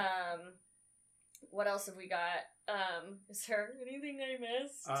 no. What else have we got? Is there anything I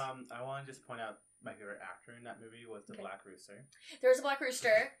missed? I want to just point out my favorite actor in that movie was the Okay. Black Rooster. There's a black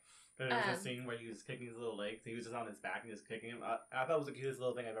rooster. There was a Um, scene where he was kicking his little legs. He was just on his back and just kicking him. I thought it was the cutest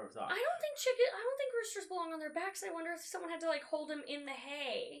little thing I've ever saw. I don't think roosters belong on their backs. I wonder if someone had to like hold him in the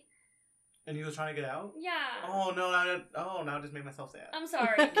hay. And he was trying to get out. Yeah. Oh no! Now I just made myself sad. I'm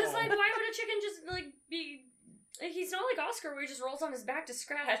sorry, because like, why would a chicken just like be? Like, he's not like Oscar, where he just rolls on his back to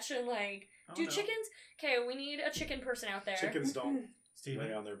scratch and like. Oh, Do no. chickens? Okay, we need a chicken person out there. Chickens don't Steven,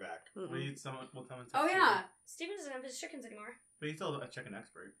 lay on their back. will Mm-mm. someone text Oh Steven? yeah, Steven doesn't have his chickens anymore. But he's still a chicken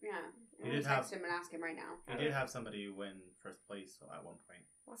expert. yeah. He I'm did gonna have- text him and ask him right now. He did have somebody win first place at one point.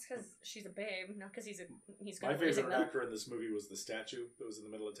 Well, it's because she's a babe, not because he's good My at losing favorite them. actor in this movie was the statue that was in the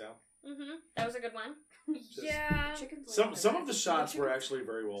middle of town. That was a good one. Just- Yeah. Chickens Some of the shots were actually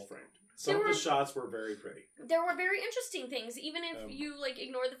very well framed. Some There of were- the shots were very pretty. There were very interesting things, even if Um, you like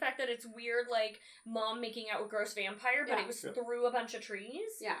ignore the fact that it's weird, like mom making out with gross vampire, but Yeah. it was Yeah. through a bunch of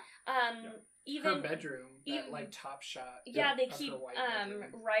trees. Yeah. Yeah. Even Her bedroom, that even- like top shot. yeah, they of keep her white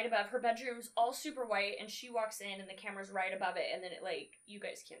bedroom. right above her bedroom's all super white, and she walks in, and the camera's right above it, and then it like you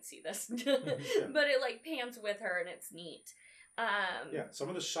guys can't see this, but it like pans with her, and it's neat. Yeah, some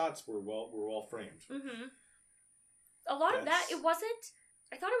of the shots were well framed. A lot of that, That's- it wasn't.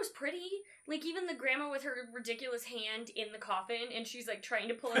 I thought it was pretty. Like, even the grandma with her ridiculous hand in the coffin, and she's, like, trying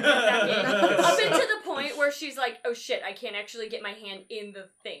to pull her hand back in. Up into the point where she's like, oh shit, I can't actually get my hand in the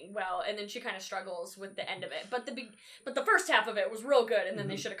thing. Well, and then she kind of struggles with the end of it. But the first half of it was real good, and then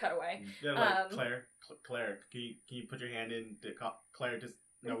they should have cut away. Yeah, like Claire, can you put your hand in? Claire, just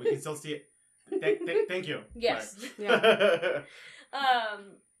no, we can still see it. Thank you. Yes. Claire.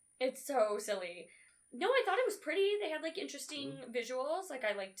 It's so silly. No, I thought it was pretty. They had, like, interesting visuals. Like,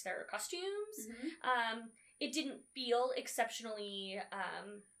 I liked their costumes. It didn't feel exceptionally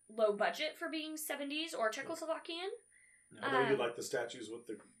low budget for being 70s or Czechoslovakian. I know you like the statues with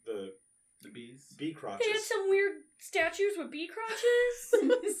the bees. bee crotches. They had some weird statues with bee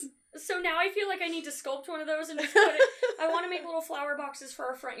crotches. So now I feel like I need to sculpt one of those and just put it. I want to make little flower boxes for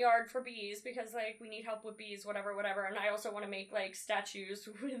our front yard for bees because, like, we need help with bees, whatever. And I also want to make, like, statues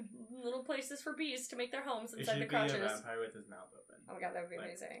with little places for bees to make their homes It inside should the be a crotches. vampire with his mouth open. Oh my god, that would be Like-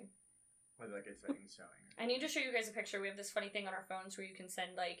 amazing. With like its veins showing. I need to show you guys a picture. We have this funny thing on our phones where you can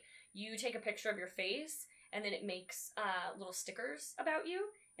send, like, you take a picture of your face, and then it makes little stickers about you.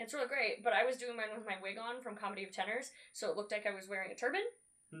 And it's really great. But I was doing mine with my wig on from Comedy of Tenors, so it looked like I was wearing a turban.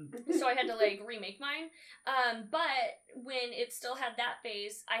 So I had to like remake mine. But when it still had that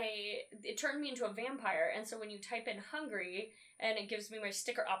face, it turned me into a vampire. And so when you type in hungry and it gives me my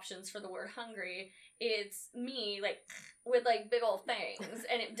sticker options for the word hungry, it's me like with like big old fangs,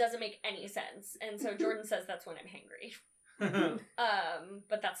 and it doesn't make any sense. And so Jordan says that's when I'm hangry.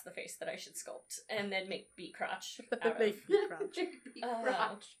 But that's the face that I should sculpt and then make beat crotch out of. Make me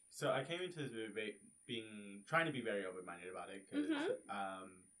crouch. So I came into this movie trying to be very open-minded about it because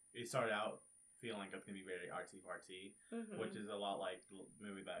it started out feeling like it's gonna be very artsy-fartsy, which is a lot like the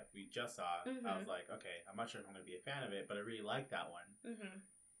movie that we just saw. I was like, okay, I'm not sure if I'm gonna be a fan of it, but I really like that one.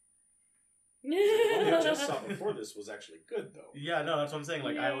 The one I just saw before this was actually good, though. Yeah, no, that's what I'm saying.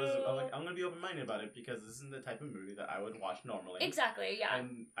 Like, I was like, I'm gonna be open-minded about it because this isn't the type of movie that I would watch normally. Exactly, yeah.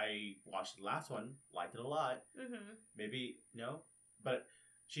 And I watched the last one, liked it a lot. Maybe no, but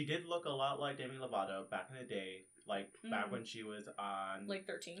she did look a lot like Demi Lovato back in the day, like back when she was on like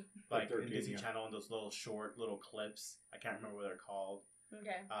 13, like 13, in Disney yeah. Channel, and those little short little clips. I can't remember what they're called.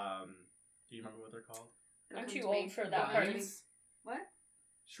 Okay. Do you remember what they're called? I'm too old for that part. Vines? What?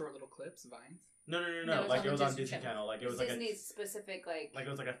 Short little clips, vines. No. No, Like it was on Disney Disney Channel. Like it was Disney's specific like like it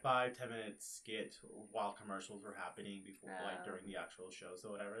was like a 5-10 minute skit while commercials were happening before like Oh. during the actual show,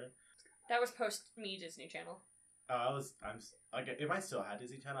 so whatever. That was post me Disney Channel. I'm like, if I still had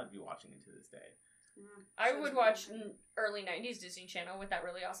Disney Channel, I'd be watching it to this day. I would watch early 90s Disney Channel with that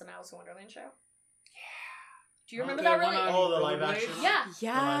really awesome Alice in Wonderland show. Yeah. Do you remember that really? The live action. Yeah.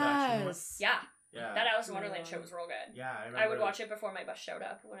 Yes. Yeah. Yeah. That Alice in Wonderland show was real good. Yeah, I remember. I would watch it before my bus showed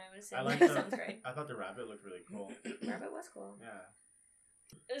up when I was in I liked seventh grade. I thought the rabbit looked really cool. Rabbit was cool. Yeah.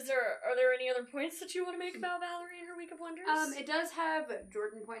 Are there any other points that you want to make about Valerie and her Week of Wonders? It does have,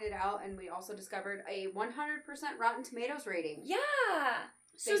 Jordan pointed out, and we also discovered, a 100% Rotten Tomatoes rating. Yeah.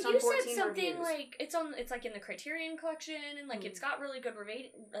 So Based on you 14 said something reviews. like it's like in the Criterion Collection, and like it's got really good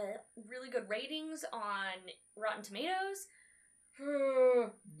ratings on Rotten Tomatoes.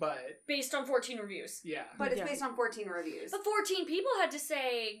 But Based on 14 reviews. yeah, But it's Yeah. based on 14 reviews. But 14 people had to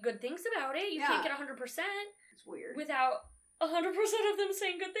say good things about it. You can't Yeah. get 100% It's weird. without 100% of them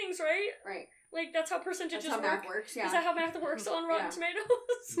saying good things, right? Right. Like, that's how percentages That's how work. math works, yeah. Is that how math works on Rotten Yeah.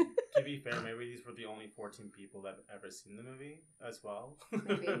 Tomatoes? To be fair, maybe these were the only 14 people that have ever seen the movie as well.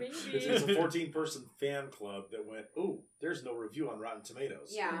 Maybe. It's a 14-person fan club that went, ooh, there's no review on Rotten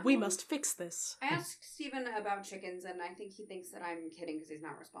Tomatoes. Yeah. We must fix this. I asked Steven about chickens, and I think he thinks that I'm kidding because he's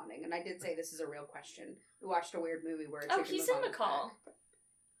not responding. And I did say this is a real question. We watched a weird movie where a chicken He's was in on the its call. back.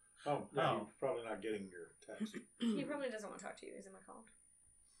 Oh, no, Oh. you're probably not getting your text. He probably doesn't want to talk to you. He's in my call.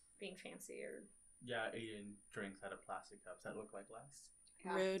 Being fancy or... Yeah, eating drinks out of plastic cups that look like glass.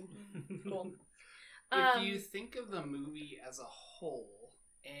 Yeah. Rude. Cool. if you think of the movie as a whole,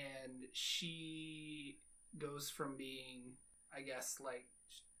 and she goes from being, I guess, like,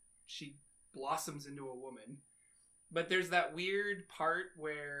 she blossoms into a woman, but there's that weird part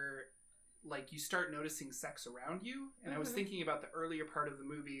where, like, you start noticing sex around you, and I was thinking about the earlier part of the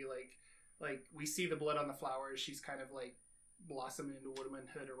movie, like we see the blood on the flowers, she's kind of, like, blossoming into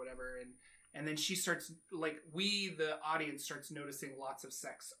womanhood or whatever, and then she starts, like, the audience starts noticing lots of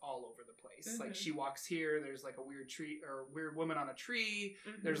sex all over the place. Like, she walks here, there's, like, a weird tree, or weird woman on a tree,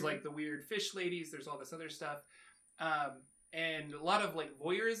 there's, like, the weird fish ladies, there's all this other stuff. And a lot of, like,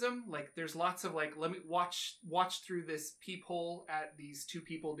 voyeurism, like, there's lots of, like, let me watch through this peephole at these two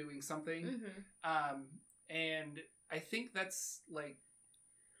people doing something. And I think that's, like,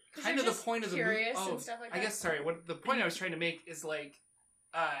 kind of the point of the movie. Curious and stuff like that. I guess, sorry, what the point I was trying to make is, like,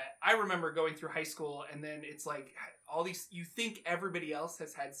 I remember going through high school, and then it's like all these, you think everybody else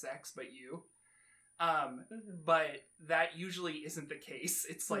has had sex but you, but that usually isn't the case.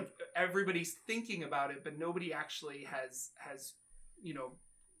 It's like everybody's thinking about it, but nobody actually has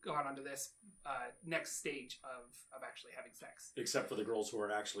gone on to this next stage of actually having sex. Except for the girls who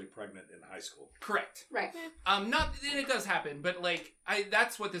are actually pregnant in high school. Correct. Right. Not, and it does happen, but, like,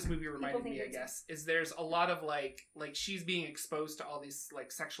 that's what this movie reminded think me, I it's- guess, is there's a lot of, like she's being exposed to all these,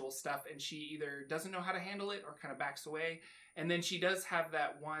 like, sexual stuff, and she either doesn't know how to handle it or kind of backs away. And then she does have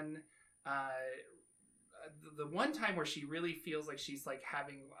that one, the one time where she really feels like she's, like,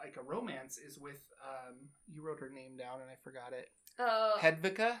 having, like, a romance is with, you wrote her name down and I forgot it.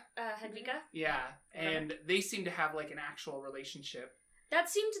 Hedvika? Hedvika? Yeah. And they seem to have, like, an actual relationship. That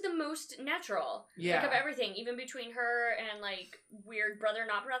seemed the most natural. Yeah. Like, of everything, even between her and, like, weird brother,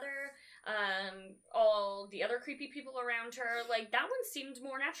 not brother, all the other creepy people around her, like, that one seemed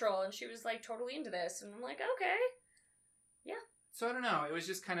more natural, and she was, like, totally into this, and I'm like, okay. So I don't know. It was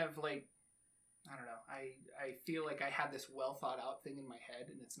just kind of, like, I don't know. I feel like I had this well thought out thing in my head,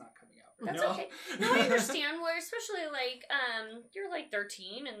 and it's not coming out. That's No. okay. No, I understand. Where especially like you're like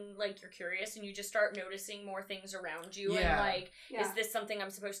 13 and like you're curious and you just start noticing more things around you and Yeah. like Yeah. is this something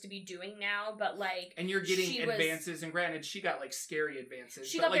I'm supposed to be doing now? But like And you're getting she was- advances, and granted, she got like scary advances.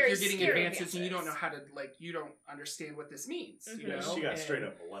 She but got like very you're getting scary advances, and you don't know advances. how to like you don't understand what this means. You Mhm. know, She got And, straight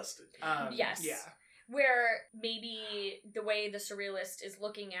up molested. Yes. Yeah. where maybe the way the surrealist is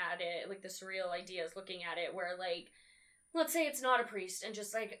looking at it, like the surreal idea is looking at it, where like, let's say it's not a priest and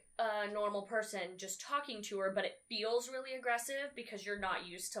just like a normal person just talking to her, but it feels really aggressive because you're not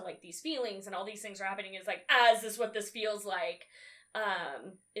used to like these feelings and all these things are happening. Is like, is this what this feels like?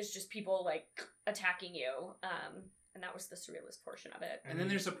 It's just people like attacking you. And that was the surrealist portion of it. And then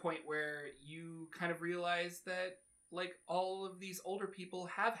there's a point where you kind of realize that like all of these older people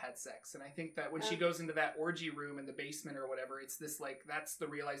have had sex, and I think that when she goes into that orgy room in the basement or whatever, it's this like that's the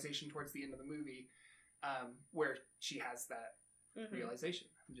realization towards the end of the movie, where she has that Mhm. realization.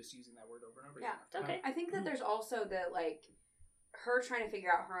 I'm just using that word over and over Yeah. again. Okay. I think that there's also the like her trying to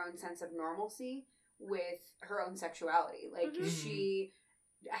figure out her own sense of normalcy with her own sexuality. Like Mhm. she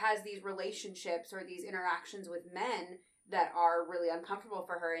has these relationships or these interactions with men that are really uncomfortable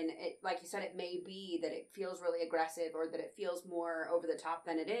for her, and it, like you said, it may be that it feels really aggressive or that it feels more over the top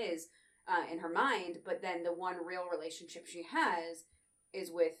than it is in her mind. But then the one real relationship she has is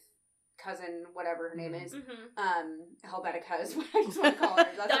with cousin whatever her name is, Mhm. Helvetica is what I just want to call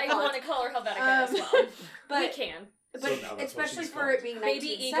her. That's I a font. want to call her Helvetica as well. but we can. But So now that's what especially she's for called. it being Baby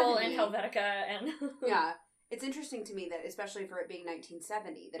Eagle and 1970. Helvetica and Yeah, it's interesting to me that especially for it being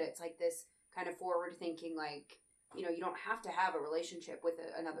 1970, that it's like this kind of forward thinking, like, you know, you don't have to have a relationship with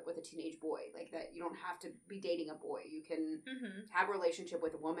a teenage boy, like that. You don't have to be dating a boy. You can Mhm. have a relationship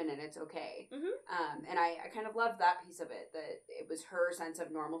with a woman, and it's okay. Mhm. And I kind of love that piece of it, that it was her sense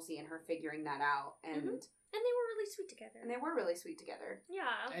of normalcy and her figuring that out, and And they were really sweet together. and they were really sweet together.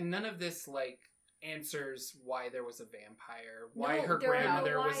 Yeah. And none of this like answers why there was a vampire, why No, her there are no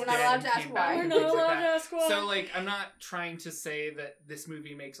grandmother whys. was We're not dead allowed and to ask came why. back We're and not things like allowed that. to ask why. So like I'm not trying to say that this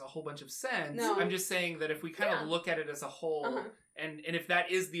movie makes a whole bunch of sense. No. I'm just saying that if we kind Yeah. of look at it as a whole, Uh-huh. and if that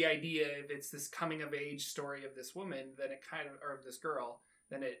is the idea, if it's this coming of age story of this woman, then it kind of, or of this girl,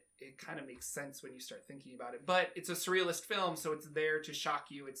 then it kind of makes sense when you start thinking about it. But it's a surrealist film, so it's there to shock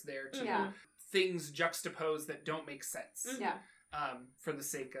you. It's there to Yeah. things juxtapose that don't make sense. Mhm. Yeah. For the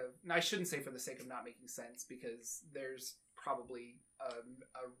sake of, I shouldn't say for the sake of not making sense, because there's probably a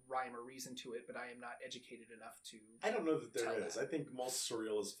rhyme or reason to it, but I am not educated enough to. I don't know that there Tell is. that. I think most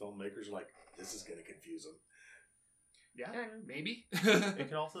surrealist filmmakers are like, this is going to confuse them. Yeah, And- maybe. It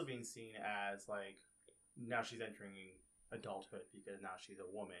could also be seen as like now she's entering adulthood because now she's a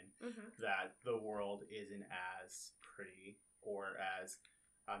woman, Mhm. that the world isn't as pretty or as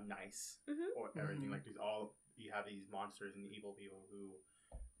nice Mhm. or everything. Mhm. Like these all you have these monsters and evil people who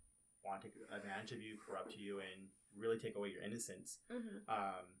want to take advantage of you, corrupt you, and really take away your innocence. Mhm.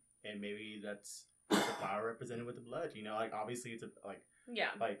 And maybe that's the flower represented with the blood. You know, like obviously it's a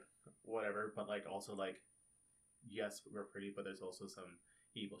Yeah. like whatever, but like also like yes, we're pretty, but there's also some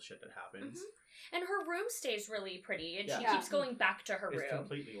evil shit that happens. Mhm. And her room stays really pretty, and she Yeah. keeps going back to her It's room.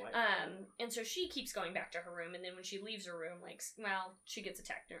 completely white. And so she keeps going back to her room, and then when she leaves her room, like, well, she gets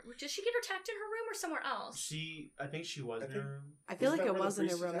attacked. Does she get attacked in her room or somewhere else? I think she was I in think- her room, I feel Isn't like that it where the was in her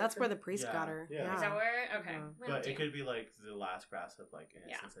priest room. attacked That's where her? the priest Yeah. got her. Yeah. Is that where? Okay. Yeah. Well, but damn. it could be like the last grasp of like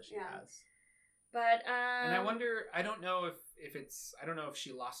innocence that she Yeah. has. But And I wonder, I don't know if it's, I don't know if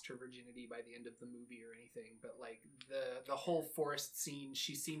she lost her virginity by the end of the movie or anything, but like the whole forest scene,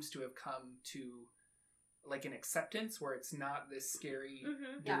 she seems to have come to like an acceptance where it's not this scary,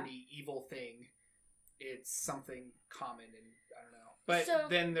 Mhm. dirty, evil thing. It's something common, and I don't know. But So-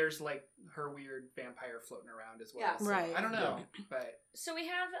 then there's like her weird vampire floating around as well. Yeah. So Right. I don't know, but So we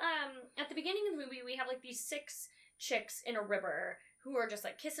have at the beginning of the movie we have like these 6 chicks in a river who are just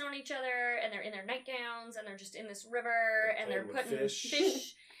like kissing on each other, and they're in their nightgowns, and they're just in this river, They're and they're playing with putting fish.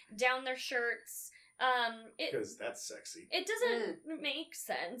 fish down their shirts. Because that's sexy. It doesn't make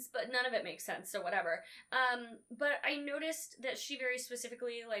sense, but none of it makes sense, so whatever. But I noticed that she very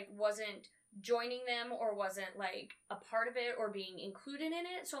specifically like wasn't joining them or wasn't like a part of it or being included in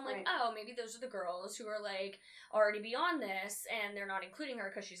it. So I'm like, Right. oh, maybe those are the girls who are like already beyond this and they're not including her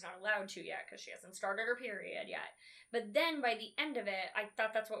because she's not allowed to yet because she hasn't started her period yet. But then by the end of it, I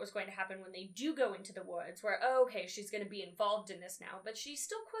thought that's what was going to happen when they do go into the woods, where oh, okay, she's going to be involved in this now, but she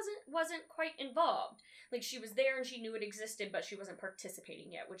still wasn't quite involved. Like she was there and she knew it existed, but she wasn't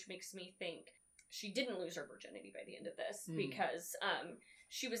participating yet, which makes me think she didn't lose her virginity by the end of this Mm. because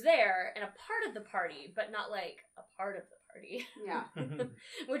she was there and a part of the party, but not like a part of the party. Yeah.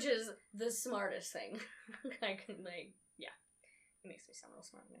 Which is the smartest thing. I can, like, yeah. It makes me sound real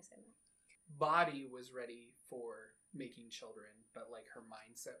smart when I say that. Body was ready for making children, but like her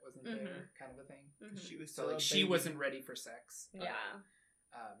mindset wasn't Mhm. there, kind of a thing. Mhm. She was So still like a she baby. wasn't ready for sex. Yeah.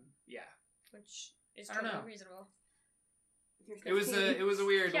 Yeah. Which is I don't totally know. reasonable. You're It was 15. a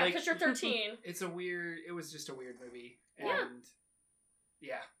weird Yeah, like because you're 13. it was just a weird movie. Yeah. And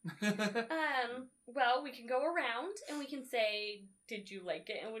yeah. Well, we can go around and we can say, did you like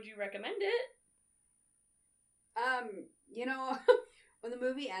it and would you recommend it? You know, when the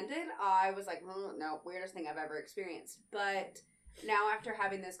movie ended, I was like, oh, no, weirdest thing I've ever experienced. But now after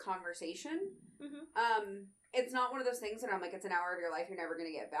having this conversation, Mm-hmm. it's not one of those things that I'm like, it's an hour of your life you're never going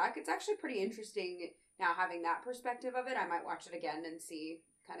to get back. It's actually pretty interesting now having that perspective of it. I might watch it again and see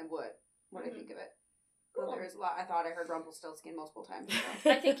kind of what I Mhm. think of it. Cool. Well, there's a lot. I thought I heard Rumpelstiltskin multiple times.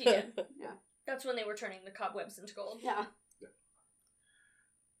 I think you did. Yeah. That's when they were turning the cobwebs into gold. Yeah.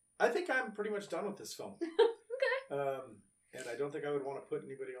 I think I'm pretty much done with this film. Okay. And I don't think I would want to put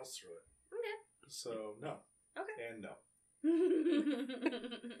anybody else through it. Okay. So, no. Okay. And no.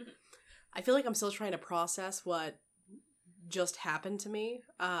 I feel like I'm still trying to process what just happened to me.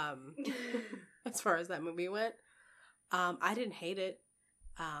 As far as that movie went, I didn't hate it.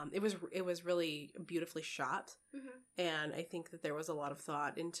 It was really beautifully shot, and I think that there was a lot of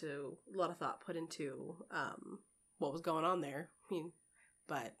thought put into what was going on there. I mean,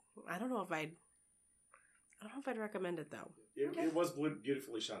 but I don't know if I'd recommend it though. It was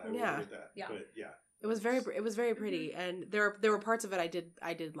beautifully shot. I will Yeah. look at that. Yeah. But yeah. It was very pretty, and there were parts of it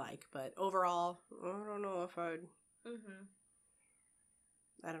I did like, but overall, I don't know if I'd. Mm-hmm.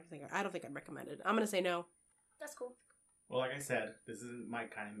 I don't think I'd recommend it. I'm gonna say no. That's cool. Well, like I said, this isn't my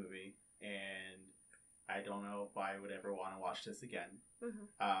kind of movie, and I don't know if I would ever want to watch this again. Mm-hmm.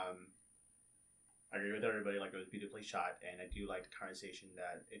 I agree with everybody. Like, it was beautifully shot, and I do like the conversation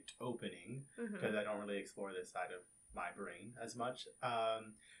that it's opening because I don't really explore this side of my brain as much.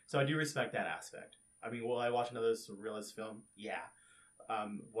 So I do respect that aspect. I mean, will I watch another surrealist film? Yeah.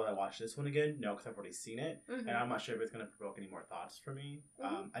 Will I watch this one again? No, because I've already seen it, Mm-hmm. and I'm not sure if it's going to provoke any more thoughts for me.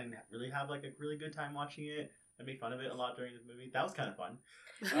 Mhm. I didn't really have like a really good time watching it. I made fun of it a lot during the movie. That was kind of fun.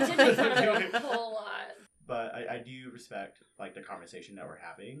 You did make fun of it a whole lot. But I do respect like the conversation that we're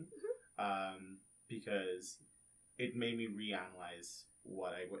having, because it made me reanalyze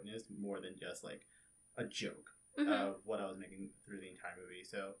what I witnessed more than just like a joke Mm-hmm. of what I was making through the entire movie.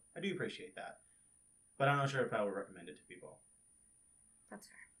 So I do appreciate that, but I'm not sure if I would recommend it to people. That's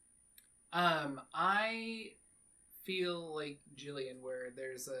fair. I feel like Jillian, where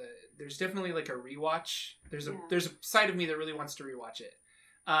there's definitely like a rewatch. There's a side of me that really wants to rewatch it.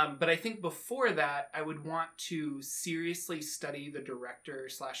 But I think before that, I would want to seriously study the director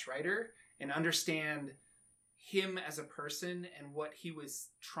 / writer and understand him as a person and what he was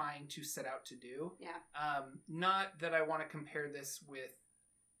trying to set out to do. Yeah. Not that I want to compare this with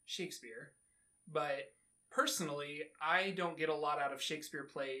Shakespeare, but personally, I don't get a lot out of Shakespeare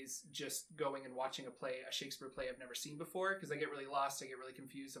plays just going and watching a Shakespeare play I've never seen before, because I get really lost, I get really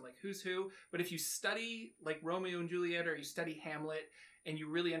confused, I'm like, who's who? But if you study like Romeo and Juliet, or you study Hamlet, and you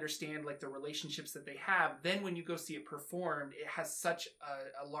really understand like the relationships that they have, then when you go see it performed, it has such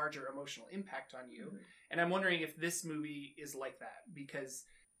a larger emotional impact on you. Mm-hmm. And I'm wondering if this movie is like that, because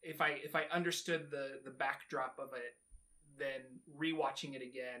if I understood the backdrop of it, then rewatching it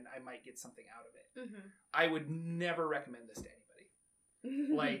again, I might get something out of it. Mm-hmm. I would never recommend this to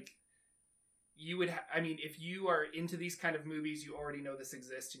anybody. Like, you would I mean, if you are into these kind of movies, you already know this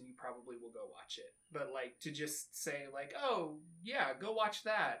exists and you probably will go watch it. But like, to just say like, oh yeah, go watch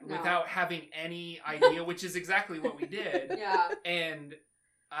that, No. without having any idea, which is exactly what we did. Yeah. And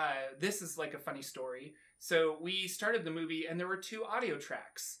this is like a funny story. So we started the movie and there were 2 audio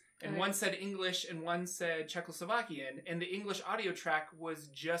tracks. And Okay. one said English and one said Czechoslovakian. And the English audio track was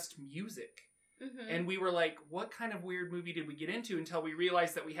just music. Mm-hmm. And we were like, what kind of weird movie did we get into, until we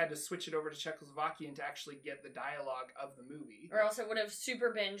realized that we had to switch it over to Czechoslovakian to actually get the dialogue of the movie. Or else it would have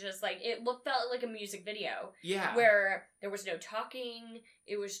super been just like, felt like a music video. Yeah. Where there was no talking,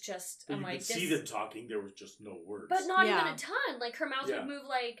 it was just, And I'm you like, could see them talking. There was just no words. But not Yeah. even a ton. Like, her mouth Yeah. would move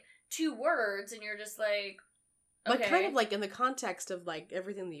like 2 words, and you're just like, But okay. kind of like in the context of like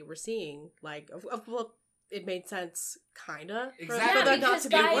everything that you were seeing, like well, it made sense, kinda. Exactly. For there not because to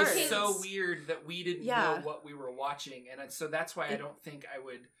be It guys was words. so weird that we didn't Yeah. know what we were watching, and so that's why I don't think I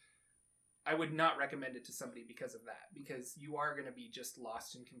would not recommend it to somebody because of that, because you are going to be just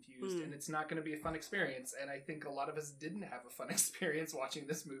lost and confused, and it's not going to be a fun experience. And I think a lot of us didn't have a fun experience watching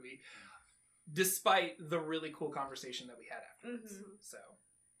this movie, despite the really cool conversation that we had afterwards. Mhm. So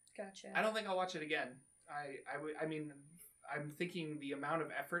Gotcha. I don't think I'll watch it again. I mean, I'm thinking the amount of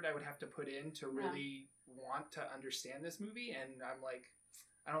effort I would have to put in to really want to understand this movie, and I'm like,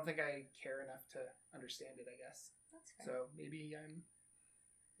 I don't think I care enough to understand it, I guess. That's fair. So maybe I'm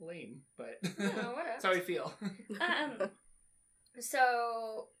lame, but No, whatever. that's how I feel.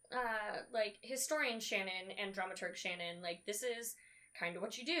 So, like, historian Shannon and dramaturg Shannon, like, this is kind of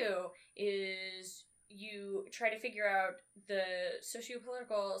what you do, is you try to figure out the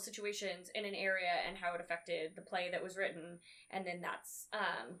socio-political situations in an area and how it affected the play that was written, and then that's,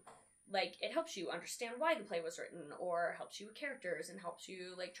 like, it helps you understand why the play was written, or helps you with characters, and helps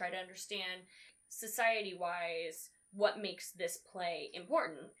you, like, try to understand society-wise what makes this play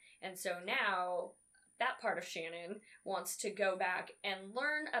important. And so now, that part of Shannon wants to go back and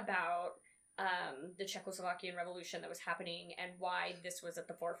learn about the Czechoslovakian Revolution that was happening, and why this was at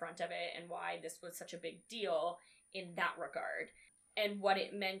the forefront of it, and why this was such a big deal in that regard, and what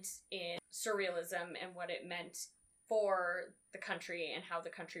it meant in surrealism, and what it meant for the country, and how the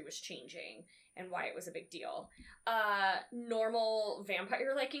country was changing, and why it was a big deal. Normal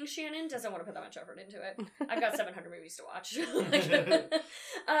vampire liking Shannon doesn't want to put that much effort into it. I've got 700 movies to watch.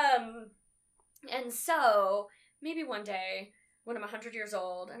 And so, maybe one day, when I'm 100 years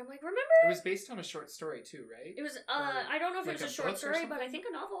old, and I'm like, remember? It was based on a short story too, right? It was, I don't know if like it was a a short book or story, but I something? think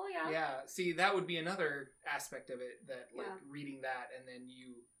a novel, yeah. Yeah, see, that would be another aspect of it, that, like, Yeah. reading that, and then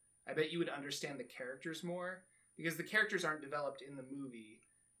I bet you would understand the characters more, because the characters aren't developed in the movie,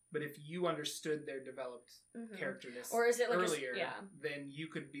 but if you understood their developed Mhm. characterness Or is it like earlier, yeah. then you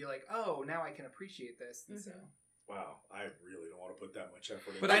could be like, oh, now I can appreciate this, and so... Wow, I really don't want to put that much effort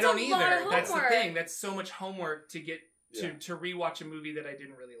into But That's I don't a lot either. of That's the homework. thing. That's so much homework to get Yeah. to rewatch a movie that I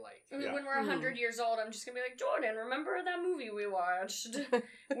didn't really like. I mean, Yeah. when we're 100 years old, I'm just gonna be like, Jordan, remember that movie we watched?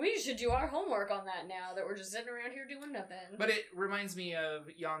 We should do our homework on that now that we're just sitting around here doing nothing. But it reminds me of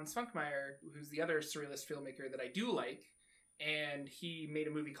Jan Svankmajer, who's the other surrealist filmmaker that I do like. And he made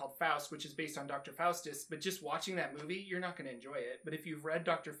a movie called Faust, which is based on Dr. Faustus. But just watching that movie, you're not going to enjoy it. But if you've read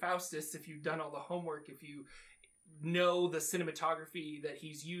Dr. Faustus, if you've done all the homework, if you know the cinematography that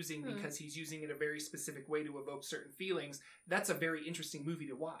he's using because he's using it a very specific way to evoke certain feelings, that's a very interesting movie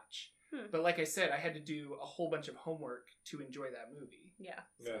to watch. But like I said, I had to do a whole bunch of homework to enjoy that movie. Yeah.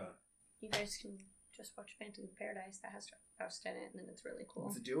 Yeah. You guys can just watch Phantom of Paradise. That has Faust in it, and it's really cool.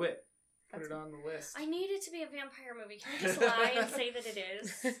 Let's do it. Put That's- it on the list. I need it to be a vampire movie. Can we just lie and say that it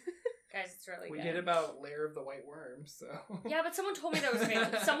is? Guys, it's really We good. did about Lair of the White Worm, so... Yeah, but someone told me that was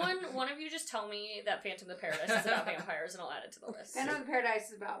one of you just tell me that Phantom of the Paradise is about vampires, and I'll add it to the list. Phantom of the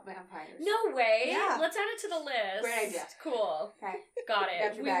Paradise is about vampires. No way! Yeah. Let's add it to the list. Great idea. Cool. Okay. Got Got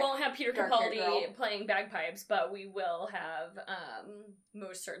it. your We back, won't have Peter dark-haired Capaldi girl. playing bagpipes, but we will have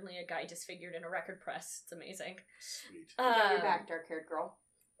most certainly a guy disfigured in a record press. It's amazing. Sweet. I've got your back, dark-haired girl.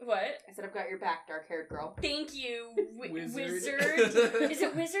 What? I said I've got your back, dark-haired girl. Thank you, Wizard. Wizard. Is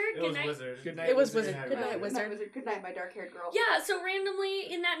it Wizard? It was Good night. Wizard. Good night, It was Wizard. Wizard. Good night, Wizard. Good night, my dark-haired girl. Yeah, so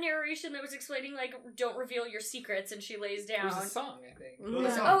randomly in that narration that was explaining, like, don't reveal your secrets, and she lays It down. was a song, I think. It was a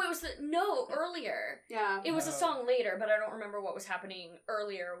Yeah. song. Oh, it was earlier. Yeah. It was a Oh. song later, but I don't remember what was happening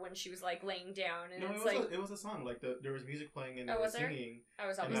earlier when she was, like, laying down, and No, it's it was, like, it was a song. Like, there was music playing and they Oh, were was there? singing. I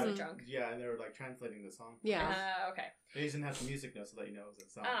was and obviously that- drunk. Yeah, and they were, like, translating the song. Yeah. Okay. They just didn't have the music notes so that you know it was a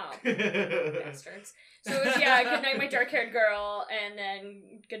song. Oh. Bastards. So it was, yeah, good night, my dark haired girl, and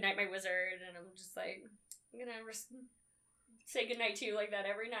then good night, my wizard, and I'm just like, I'm gonna say good night to you like that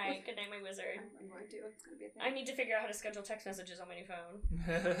every night. Good night, my wizard. I'm going to. It's going to be a thing. I need to figure out how to schedule text messages on my new phone.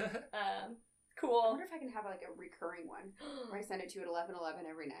 I Cool. wonder if I can have, like, a recurring one where I send it to you at 11:11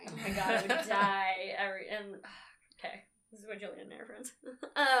 every night. Oh my god, I would die. Okay, this is what Julian and I are friends.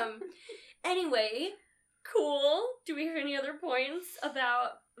 Anyway, cool. Do we have any other points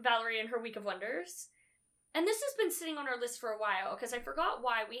about Valerie and her Week of Wonders? And this has been sitting on our list for a while, because I forgot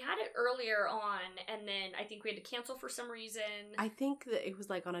why. We had it earlier on, and then I think we had to cancel for some reason. I think that it was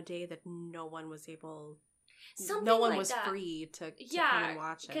like on a day that no one was able. Something no one like was that. free to Yeah, come and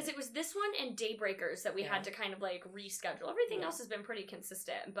watch it. Because it was this one and Daybreakers that we Yeah. had to kind of like reschedule. Everything Yeah. else has been pretty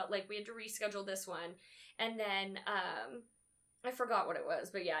consistent, but like we had to reschedule this one. And then I forgot what it was,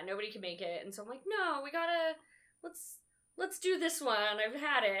 but yeah, nobody could make it. And so I'm like, no, we gotta let's do this one. I've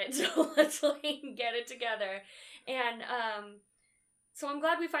had it. So let's like get it together. And so I'm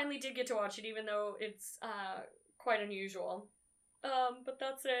glad we finally did get to watch it, even though it's quite unusual. But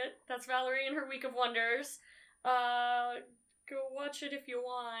that's it. That's Valerie and her Week of Wonders. Go watch it if you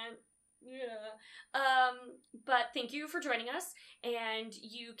want. Yeah. But thank you for joining us, and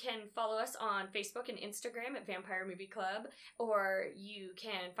you can follow us on Facebook and Instagram at Vampire Movie Club, or you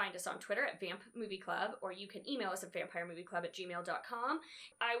can find us on Twitter at Vamp Movie Club, or you can email us at vampiremovieclub@gmail.com.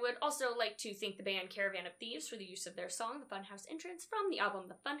 I would also like to thank the band Caravan of Thieves for the use of their song, The Funhouse Entrance, from the album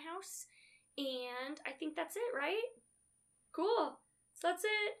The Funhouse. And I think that's it, right? Cool. So that's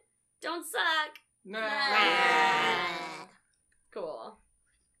it. Don't suck. Nah. Cool.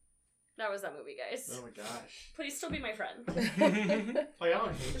 That was that movie, guys. Oh my gosh. Please still be my friend. Like, I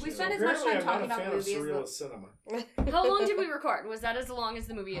don't hate We you. spent as much Apparently, time I'm talking not a about fan movies. of surrealist cinema. How long did we record? Was that as long as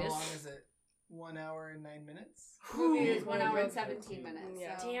the movie How is? long is it? 1 hour and 9 minutes? Movie is 1 hour and 17 minutes.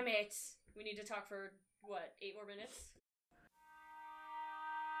 Yeah. So. Damn it. We need to talk for, what, 8 more minutes?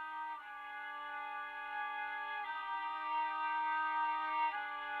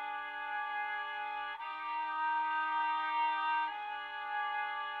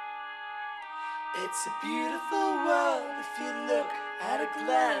 It's a beautiful world if you look at a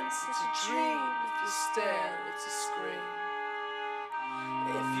glance. It's a dream if you stare, it's a scream.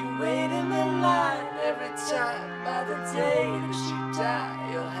 If you wait in the line every time, by the day that you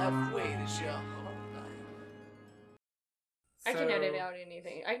die, you'll have waited your whole life. I can edit out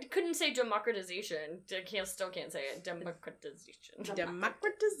anything. I couldn't say democratization. Still can't say it. Democratization.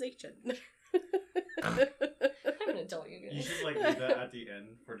 Democratization. I'm gonna tell you guys. You should like do that at the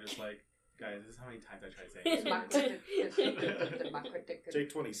end for just like, guys, this is how many times I try to say it. Democratic. Take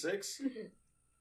 26.